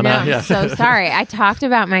this, I know, I'm so sorry. I talked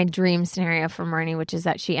about my dream scenario for Marnie, which is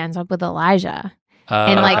that she ends up with Elijah.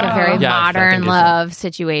 In like a very modern love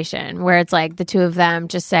situation where it's like the two of them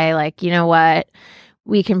just say like, you know what?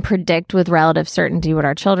 We can predict with relative certainty what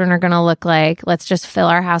our children are going to look like. Let's just fill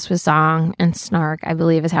our house with song and snark, I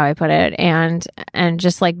believe is how I put it. And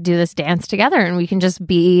just like do this dance together. And we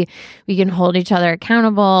can hold each other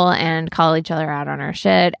accountable and call each other out on our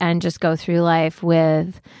shit and just go through life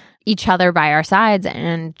with each other by our sides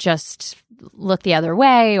and just look the other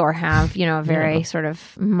way or have, a very sort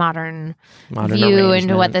of modern view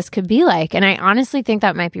into what this could be like. And I honestly think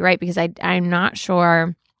that might be right because I'm not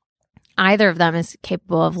sure either of them is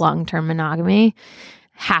capable of long-term monogamy.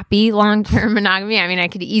 happy long-term monogamy. I mean, I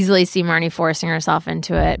could easily see Marnie forcing herself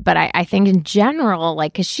into it, but I think in general,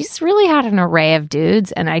 like, because she's really had an array of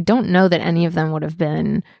dudes, and I don't know that any of them would have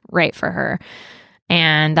been right for her.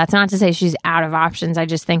 And that's not to say she's out of options. I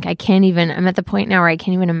just think I'm at the point now where I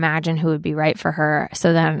can't even imagine who would be right for her.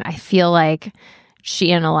 So then I feel like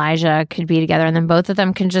she and Elijah could be together, and then both of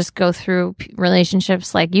them can just go through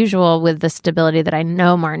relationships like usual with the stability that I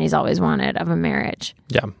know Marnie's always wanted of a marriage.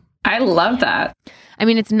 Yeah. I love that. I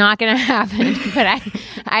mean, it's not going to happen, but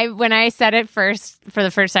I when I said it for the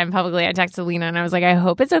first time publicly, I texted Lena and I was like, I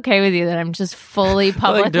hope it's okay with you that I'm just fully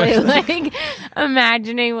publicly like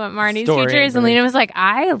imagining what Marnie's future is. And Lena was like,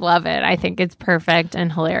 I love it. I think it's perfect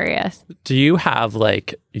and hilarious. Do you have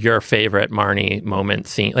like your favorite Marnie moment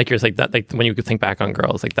scene? Like yours, like that, like when you think back on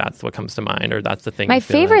Girls, like that's what comes to mind, or that's the thing. My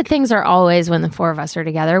favorite things are always when the four of us are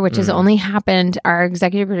together, which has only happened. Our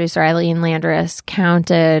executive producer, Eileen Landris,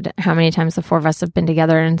 counted how many times the four of us have been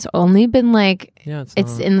together, and it's only been like,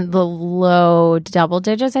 it's in the low double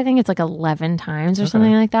digits. I think it's like 11 times or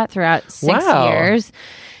something like that throughout 6 years.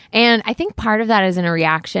 And I think part of that is in a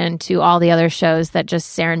reaction to all the other shows that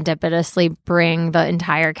just serendipitously bring the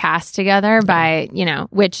entire cast together by,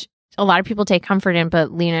 which a lot of people take comfort in,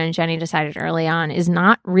 but Lena and Jenny decided early on is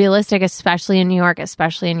not realistic, especially in New York,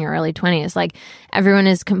 especially in your early 20s. Like, everyone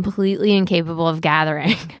is completely incapable of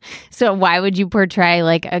gathering. So why would you portray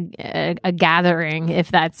like a gathering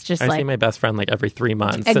if that's just I see my best friend like every 3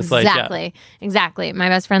 months. Exactly. Exactly. My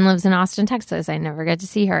best friend lives in Austin, Texas. I never get to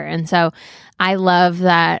see her. And so I love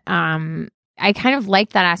that. I kind of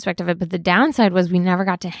liked that aspect of it, but the downside was we never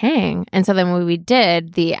got to hang. And so then when we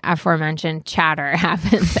did, the aforementioned chatter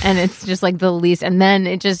happens, and it's just like the least. And then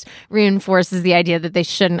it just reinforces the idea that they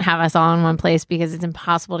shouldn't have us all in one place because it's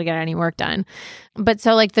impossible to get any work done. But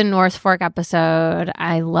so like the North Fork episode,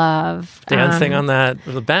 I love dancing on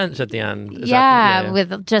the bench at the end.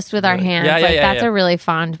 With our hands. That's a really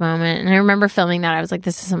fond moment. And I remember filming that. I was like,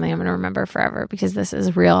 this is something I'm going to remember forever because this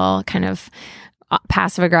is real kind of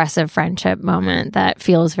passive-aggressive friendship moment that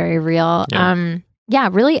feels very real.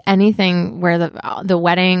 Really anything where the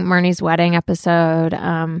wedding, Marnie's wedding episode,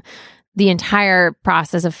 the entire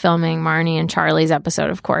process of filming Marnie and Charlie's episode,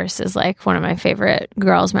 of course, is like one of my favorite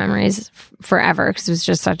Girls memories forever because it was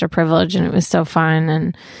just such a privilege and it was so fun.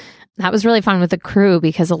 And that was really fun with the crew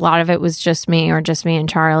because a lot of it was just me and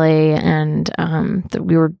Charlie, and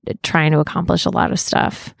we were trying to accomplish a lot of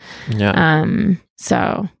stuff.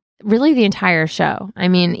 So really the entire show. I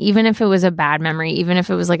mean, even if it was a bad memory, even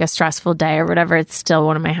if it was like a stressful day or whatever, it's still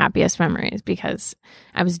one of my happiest memories because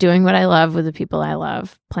I was doing what I love with the people I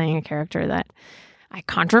love, playing a character that I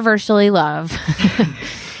controversially love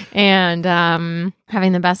and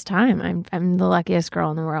having the best time. I'm the luckiest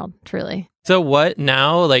girl in the world, truly. So what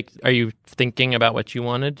now, like, are you thinking about what you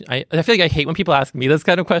wanted? I feel like I hate when people ask me this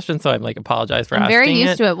kind of question, so I'm like, apologize for asking it. I'm very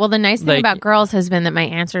used to it. Well, the nice thing about Girls has been that my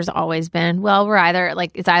answer's always been, well, we're either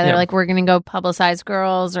like we're going to go publicize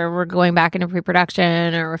Girls, or we're going back into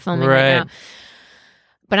pre-production, or we're filming right now.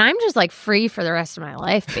 But I'm just like free for the rest of my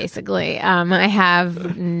life, basically. I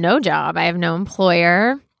have no job. I have no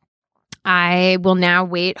employer. I will now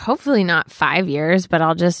wait, hopefully not 5 years, but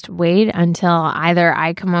I'll just wait until either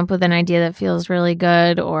I come up with an idea that feels really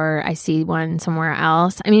good or I see one somewhere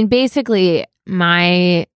else. I mean, basically,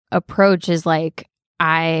 my approach is like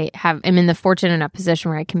I'm in the fortunate enough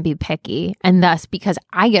position where I can be picky. And thus, because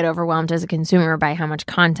I get overwhelmed as a consumer by how much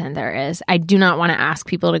content there is, I do not want to ask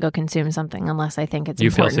people to go consume something unless I think it's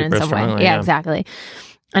important in some way. Yeah, exactly.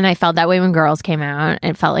 And I felt that way when Girls came out.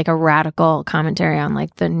 It felt like a radical commentary on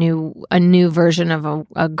like a new version of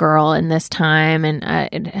a girl in this time. And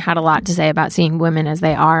it had a lot to say about seeing women as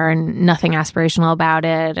they are and nothing aspirational about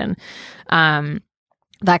it. And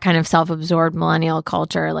that kind of self-absorbed millennial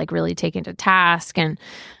culture, like really taken to task.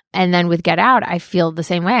 And then with Get Out, I feel the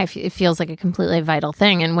same way. It feels like a completely vital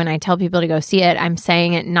thing. And when I tell people to go see it, I'm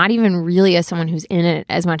saying it not even really as someone who's in it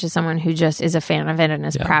as much as someone who just is a fan of it and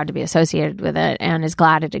is proud to be associated with it and is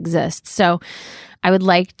glad it exists. So I would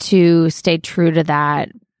like to stay true to that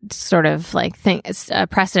sort of like a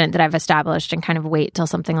precedent that I've established and kind of wait till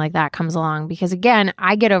something like that comes along. Because again,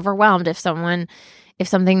 I get overwhelmed if something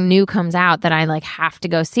new comes out that I like have to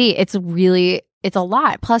go see. It's a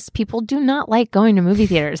lot. Plus, people do not like going to movie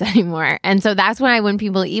theaters anymore. And so that's when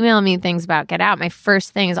people email me things about Get Out, my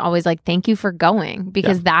first thing is always like, thank you for going,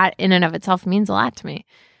 because that in and of itself means a lot to me.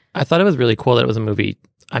 I thought it was really cool that it was a movie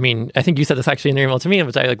I mean, I think you said this actually in your email to me,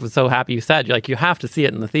 which I was so happy you said. You're like, you have to see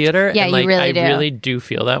it in the theater. Yeah, and, you really do. I really do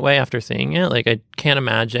feel that way after seeing it. Like, I can't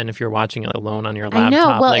imagine if you're watching it alone on your laptop, I know.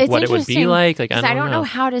 Well, like it's what it would be like. Like, I don't know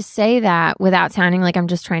how to say that without sounding like I'm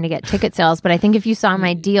just trying to get ticket sales. But I think if you saw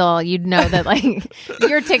my deal, you'd know that like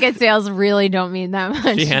your ticket sales really don't mean that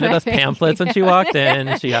much. She handed us pamphlets when she walked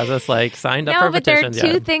in. She has us like signed up for petitions. There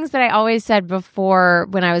are two things that I always said before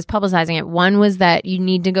when I was publicizing it. One was that you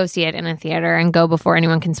need to go see it in a theater and go before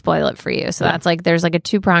anyone can spoil it for you. So that's like, there's like a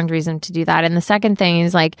two-pronged reason to do that. And the second thing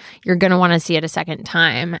is like, you're going to want to see it a second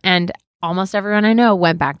time. And almost everyone I know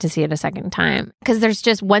went back to see it a second time. Because there's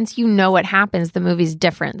just, once you know what happens, the movie's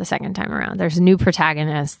different the second time around. There's new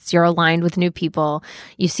protagonists. You're aligned with new people.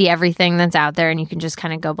 You see everything that's out there and you can just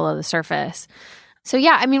kind of go below the surface. So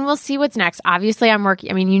yeah, I mean, we'll see what's next. Obviously, I'm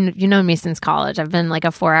working. I mean, you know me since college. I've been like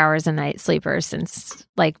a 4 hours a night sleeper since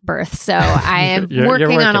like birth. So I am you're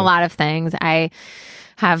working on a lot of things. I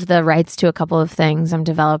have the rights to a couple of things. I'm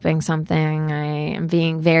developing something. I am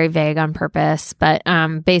being very vague on purpose, but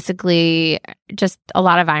basically just a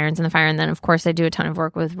lot of irons in the fire. And then, of course, I do a ton of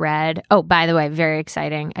work with Red. Oh, by the way, very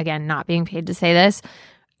exciting. Again, not being paid to say this.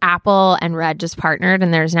 Apple and Red just partnered,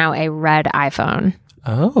 and there's now a Red iPhone.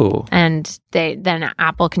 Oh. And then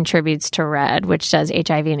Apple contributes to Red, which does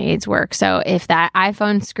HIV and AIDS work. So if that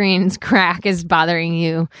iPhone screen's crack is bothering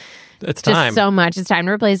you, it's just time. So much, it's time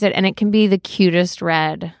to replace it. And it can be the cutest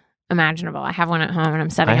Red imaginable. I have one at home and I'm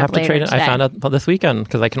setting up later today. I found out this weekend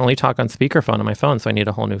because I can only talk on speakerphone on my phone, so I need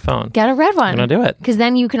a whole new phone. Get a Red one. I'm going to do it. Because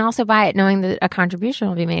then you can also buy it knowing that a contribution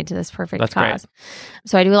will be made to this perfect That's cause. Great.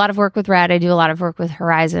 So I do a lot of work with Red. I do a lot of work with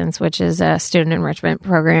Horizons, which is a student enrichment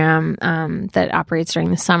program that operates during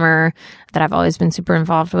the summer that I've always been super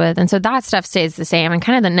involved with. And so that stuff stays the same. And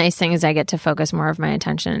kind of the nice thing is I get to focus more of my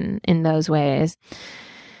attention in those ways.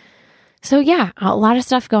 So yeah, a lot of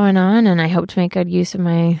stuff going on, and I hope to make good use of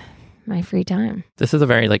my free time. This is a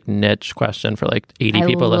very like niche question for like 80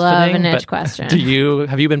 people listening. I love a niche question.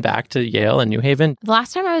 Have you been back to Yale and New Haven? The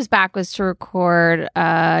last time I was back was to record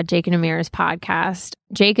Jake and Amir's podcast.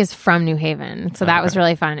 Jake is from New Haven, so that was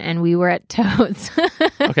really fun. And we were at Toads.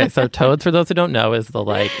 Okay, so Toads, for those who don't know, is the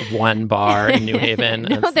like one bar in New Haven.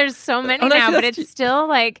 No, there's so many now, but it's still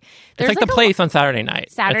like... It's like the place on Saturday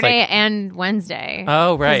night. Saturday and Wednesday.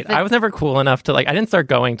 Oh, right. I was never cool enough to like... I didn't start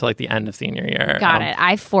going till like the end of senior year. Got it.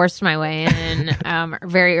 I forced my way in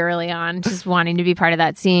very early on, just wanting to be part of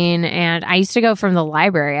that scene. And I used to go from the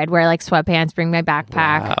library. I'd wear like sweatpants, bring my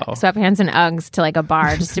backpack, sweatpants and Uggs to like a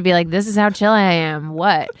bar just to be like, this is how chill I am.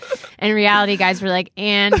 What? In reality, guys were like,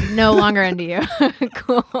 and no longer into you.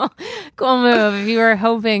 Cool move. If you were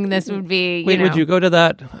hoping this would be, would you go to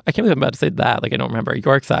that? I can't believe I'm about to say that. Like, I don't remember.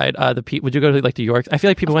 Yorkside. Would you go to like to York? I feel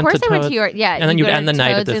like people went to Toads. Of course I went to York. Yeah. And then you'd end the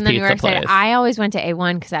night at this pizza place. I always went to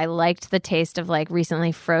A1 because I liked the taste of like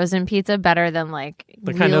recently frozen pizza better than like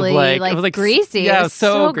the kind of like it was like greasy. Yeah, it was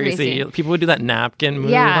so greasy. People would do that napkin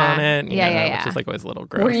move on it. Which is like always a little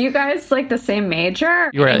gross. Were you guys like the same major?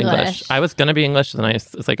 You were English. I was going to be English, then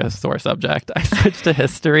it's like a sore subject. I switched to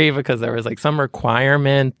history because there was like some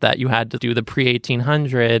requirement that you had to do the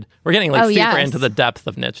pre-1800. We're getting like super into the depth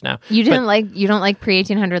of niche now. You don't like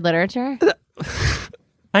pre-1800 literature?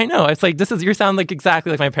 I know. It's like, you sound like exactly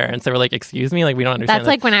like my parents. They were like, excuse me? Like, we don't understand. That's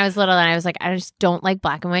like when I was little and I was like, I just don't like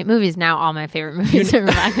black and white movies. Now all my favorite movies are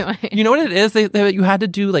black and white. You know what it is? You had to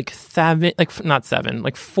do like not seven,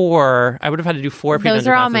 like four. I would have had to do four. Those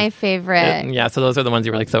are all my favorite. So those are the ones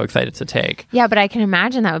you were like so excited to take. Yeah, but I can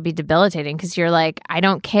imagine that would be debilitating because you're like, I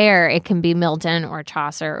don't care. It can be Milton or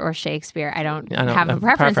Chaucer or Shakespeare. I don't have a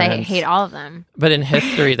preference. I hate all of them. But in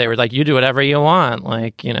history, they were like, you do whatever you want.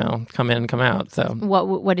 Like, come in, come out. So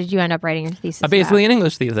what did you end up writing your thesis basically about? An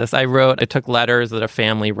English thesis. I took letters that a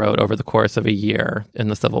family wrote over the course of a year in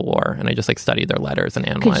the Civil War, and I just like studied their letters and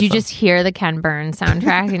analyzed them. Could you just hear the Ken Burns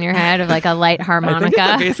soundtrack in your head of like a light harmonica? I think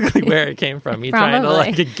that's basically where it came from. Me trying to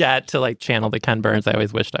like get to like channel the Ken Burns I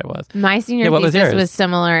always wished I was. My senior thesis was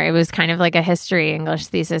similar. It was kind of like a history English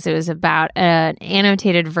thesis. It was about an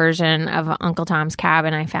annotated version of Uncle Tom's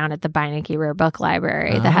Cabin I found at the Beinecke Rare Book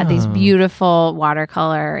Library that had these beautiful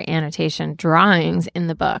watercolor annotation drawings in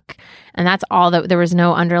the book. And that's all that, there was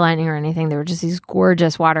no underlining or anything. There were just these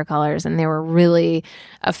gorgeous watercolors and they were really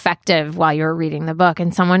effective while you were reading the book.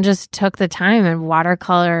 And someone just took the time and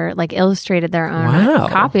watercolor, like illustrated their own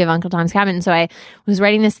copy of Uncle Tom's Cabin. So I was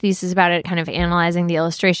writing this thesis about it, kind of analyzing the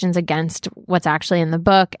illustrations against what's actually in the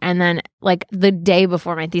book. And then like the day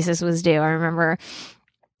before my thesis was due, I remember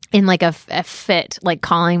in like a fit, like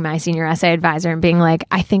calling my senior essay advisor and being like,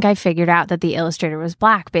 I think I figured out that the illustrator was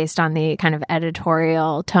Black based on the kind of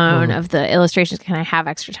editorial tone of the illustrations. Can I have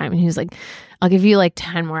extra time? And he was like, I'll give you like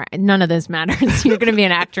 10 more. None of this matters. You're going to be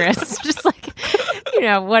an actress. Just like,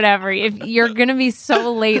 whatever. If you're going to be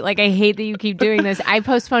so late, like, I hate that you keep doing this. I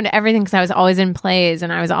postponed everything because I was always in plays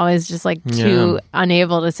and I was always just like too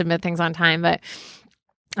unable to submit things on time. But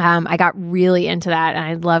I got really into that, and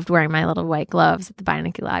I loved wearing my little white gloves at the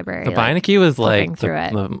Beinecke Library. The Beinecke was like,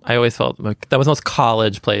 I always felt like that was the most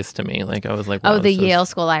college place to me. Like I was like, wow, the Yale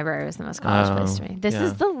School Library was the most college place to me. This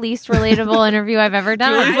is the least relatable interview I've ever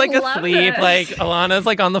done. Julie's like asleep, like Alana's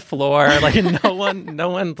like on the floor, like no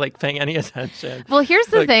one's like paying any attention. Well, here's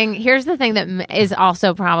the thing. Here's the thing that is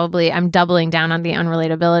also probably, I'm doubling down on the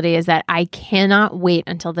unrelatability, is that I cannot wait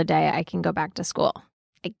until the day I can go back to school.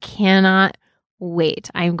 I cannot wait.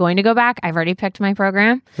 I'm going to go back. I've already picked my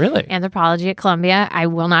program. Really? Anthropology at Columbia. I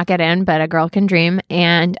will not get in, but a girl can dream.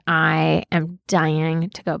 And I am dying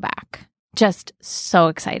to go back. Just so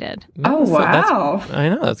excited. Oh, wow. I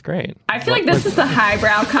know. That's great. I feel like this is the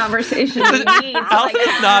highbrow conversation we need.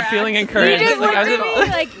 Allison's not feeling encouraged. You just looked at me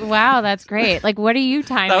like, wow, that's great. Like, what are you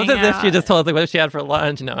timing That was as out? if she just told us, like, what she had for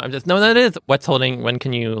lunch. No, that is. What's holding, when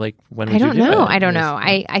can you, like, when would you do it? I don't know.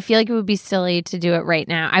 I feel like it would be silly to do it right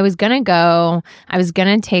now. I was going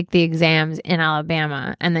to take the exams in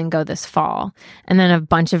Alabama and then go this fall. And then a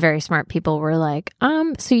bunch of very smart people were like,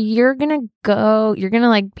 so you're going to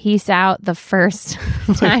like peace out the first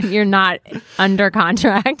time you're not under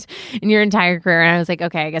contract in your entire career. And I was like,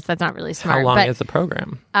 okay, I guess that's not really smart. How long is the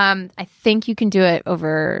program? I think you can do it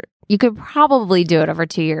you could probably do it over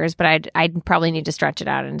 2 years, but I'd probably need to stretch it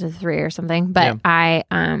out into 3 or something. But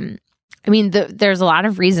there's a lot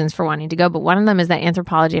of reasons for wanting to go, but one of them is that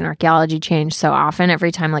anthropology and archaeology change so often.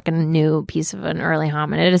 Every time like a new piece of an early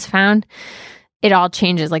hominid is found, it all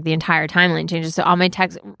changes, like the entire timeline changes. So all my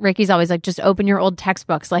Ricky's always like, just open your old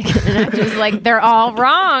textbooks. Like, and I'm just like, they're all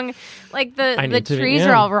wrong. Like the trees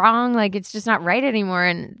are all wrong. Like it's just not right anymore.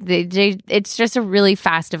 And it's just a really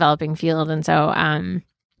fast developing field. And so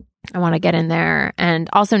I want to get in there. And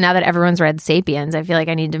also now that everyone's read Sapiens, I feel like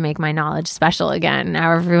I need to make my knowledge special again.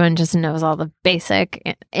 Now everyone just knows all the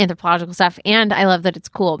basic anthropological stuff. And I love that it's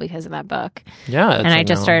cool because of that book. Yeah. And I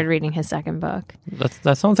just started reading his second book.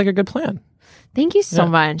 That sounds like a good plan. Thank you so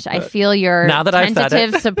much. I feel your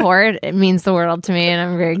tentative support. It means the world to me, and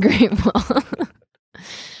I'm very grateful.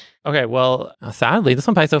 Okay, well, sadly, this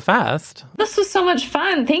went by so fast. This was so much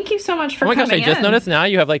fun. Thank you so much for coming in. Oh my gosh, I just noticed now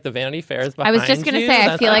you have like the Vanity Fairs behind you. I was just going to say,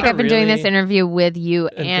 I feel like I've been doing this interview with you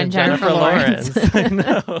and Jennifer Lawrence. I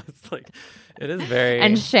know. It's like, it is very...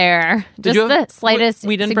 And Cher. Just the slightest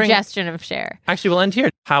suggestion of Cher. Actually, we'll end here.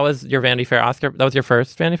 How was your Vanity Fair Oscar? That was your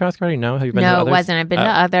first Vanity Fair Oscar party? No? Have you been to others? No, it wasn't. I've been to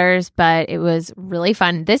others, but it was really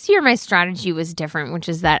fun. This year, my strategy was different, which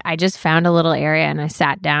is that I just found a little area and I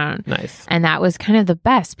sat down. Nice. And that was kind of the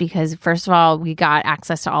best because, first of all, we got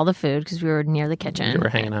access to all the food because we were near the kitchen. You were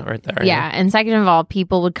hanging out right there. Yeah. And second of all,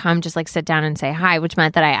 people would come just like sit down and say hi, which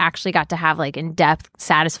meant that I actually got to have like in-depth,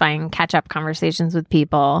 satisfying catch-up conversations with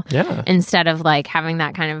people. Yeah. Instead of like having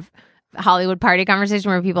that kind of Hollywood party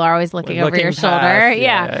conversation where people are always looking over your shoulder.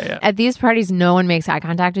 Yeah. At these parties, no one makes eye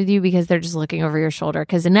contact with you because they're just looking over your shoulder.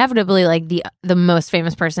 Because inevitably, like the most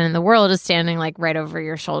famous person in the world is standing like right over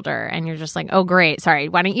your shoulder, and you're just like, oh great, sorry.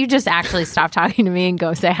 Why don't you just actually stop talking to me and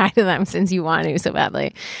go say hi to them since you want to so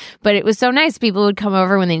badly? But it was so nice. People would come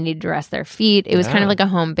over when they needed to rest their feet. It was kind of like a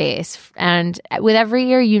home base. And with every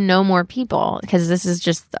year, you know more people because this is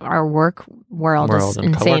just our work world as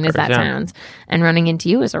insane as that sounds. And running into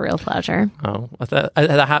you is a real pleasure. Oh,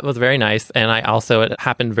 that was very nice. And it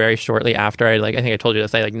happened very shortly after I think I told you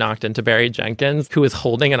this, I knocked into Barry Jenkins, who was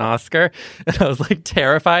holding an Oscar. And I was like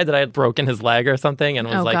terrified that I had broken his leg or something, and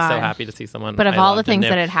was so happy to see someone. But of all the things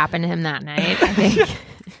that had happened to him that night, I think...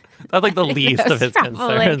 That's like the least of his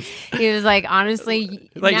concerns. He was like, honestly,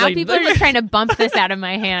 now people are just trying to bump this out of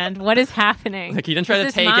my hand. What is happening? Like, you didn't try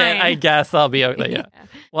to take it. I guess I'll be okay. Yeah.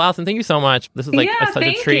 Well, Allison, thank you so much. This is such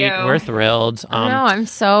a treat. We're thrilled.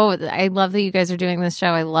 I love that you guys are doing this show.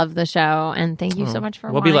 I love the show. And thank you so much for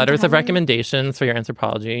We'll be letters of recommendations for your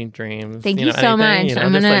anthropology dreams. Thank you so much.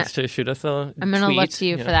 I'm going to shoot us a I'm going to look to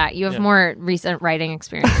you for that. You have more recent writing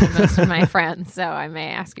experience than most of my friends, so I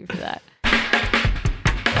may ask you for that.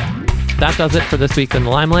 That does it for this week's In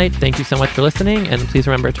the Limelight. Thank you so much for listening, and please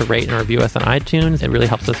remember to rate and review us on iTunes. It really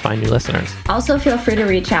helps us find new listeners. Also, feel free to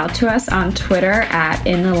reach out to us on Twitter at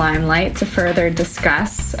In the Limelight to further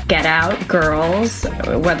discuss Get Out, Girls,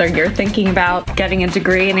 whether you're thinking about getting a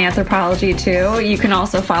degree in anthropology too. You can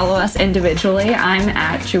also follow us individually. I'm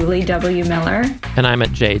at Julie W. Miller. And I'm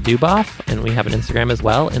at Jay Duboff, and And we have an Instagram as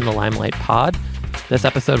well, In the Limelight Pod. This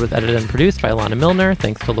episode was edited and produced by Alana Milner.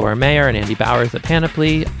 Thanks to Laura Mayer and Andy Bowers at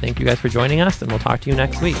Panoply. Thank you guys for joining us, and we'll talk to you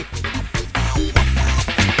next week.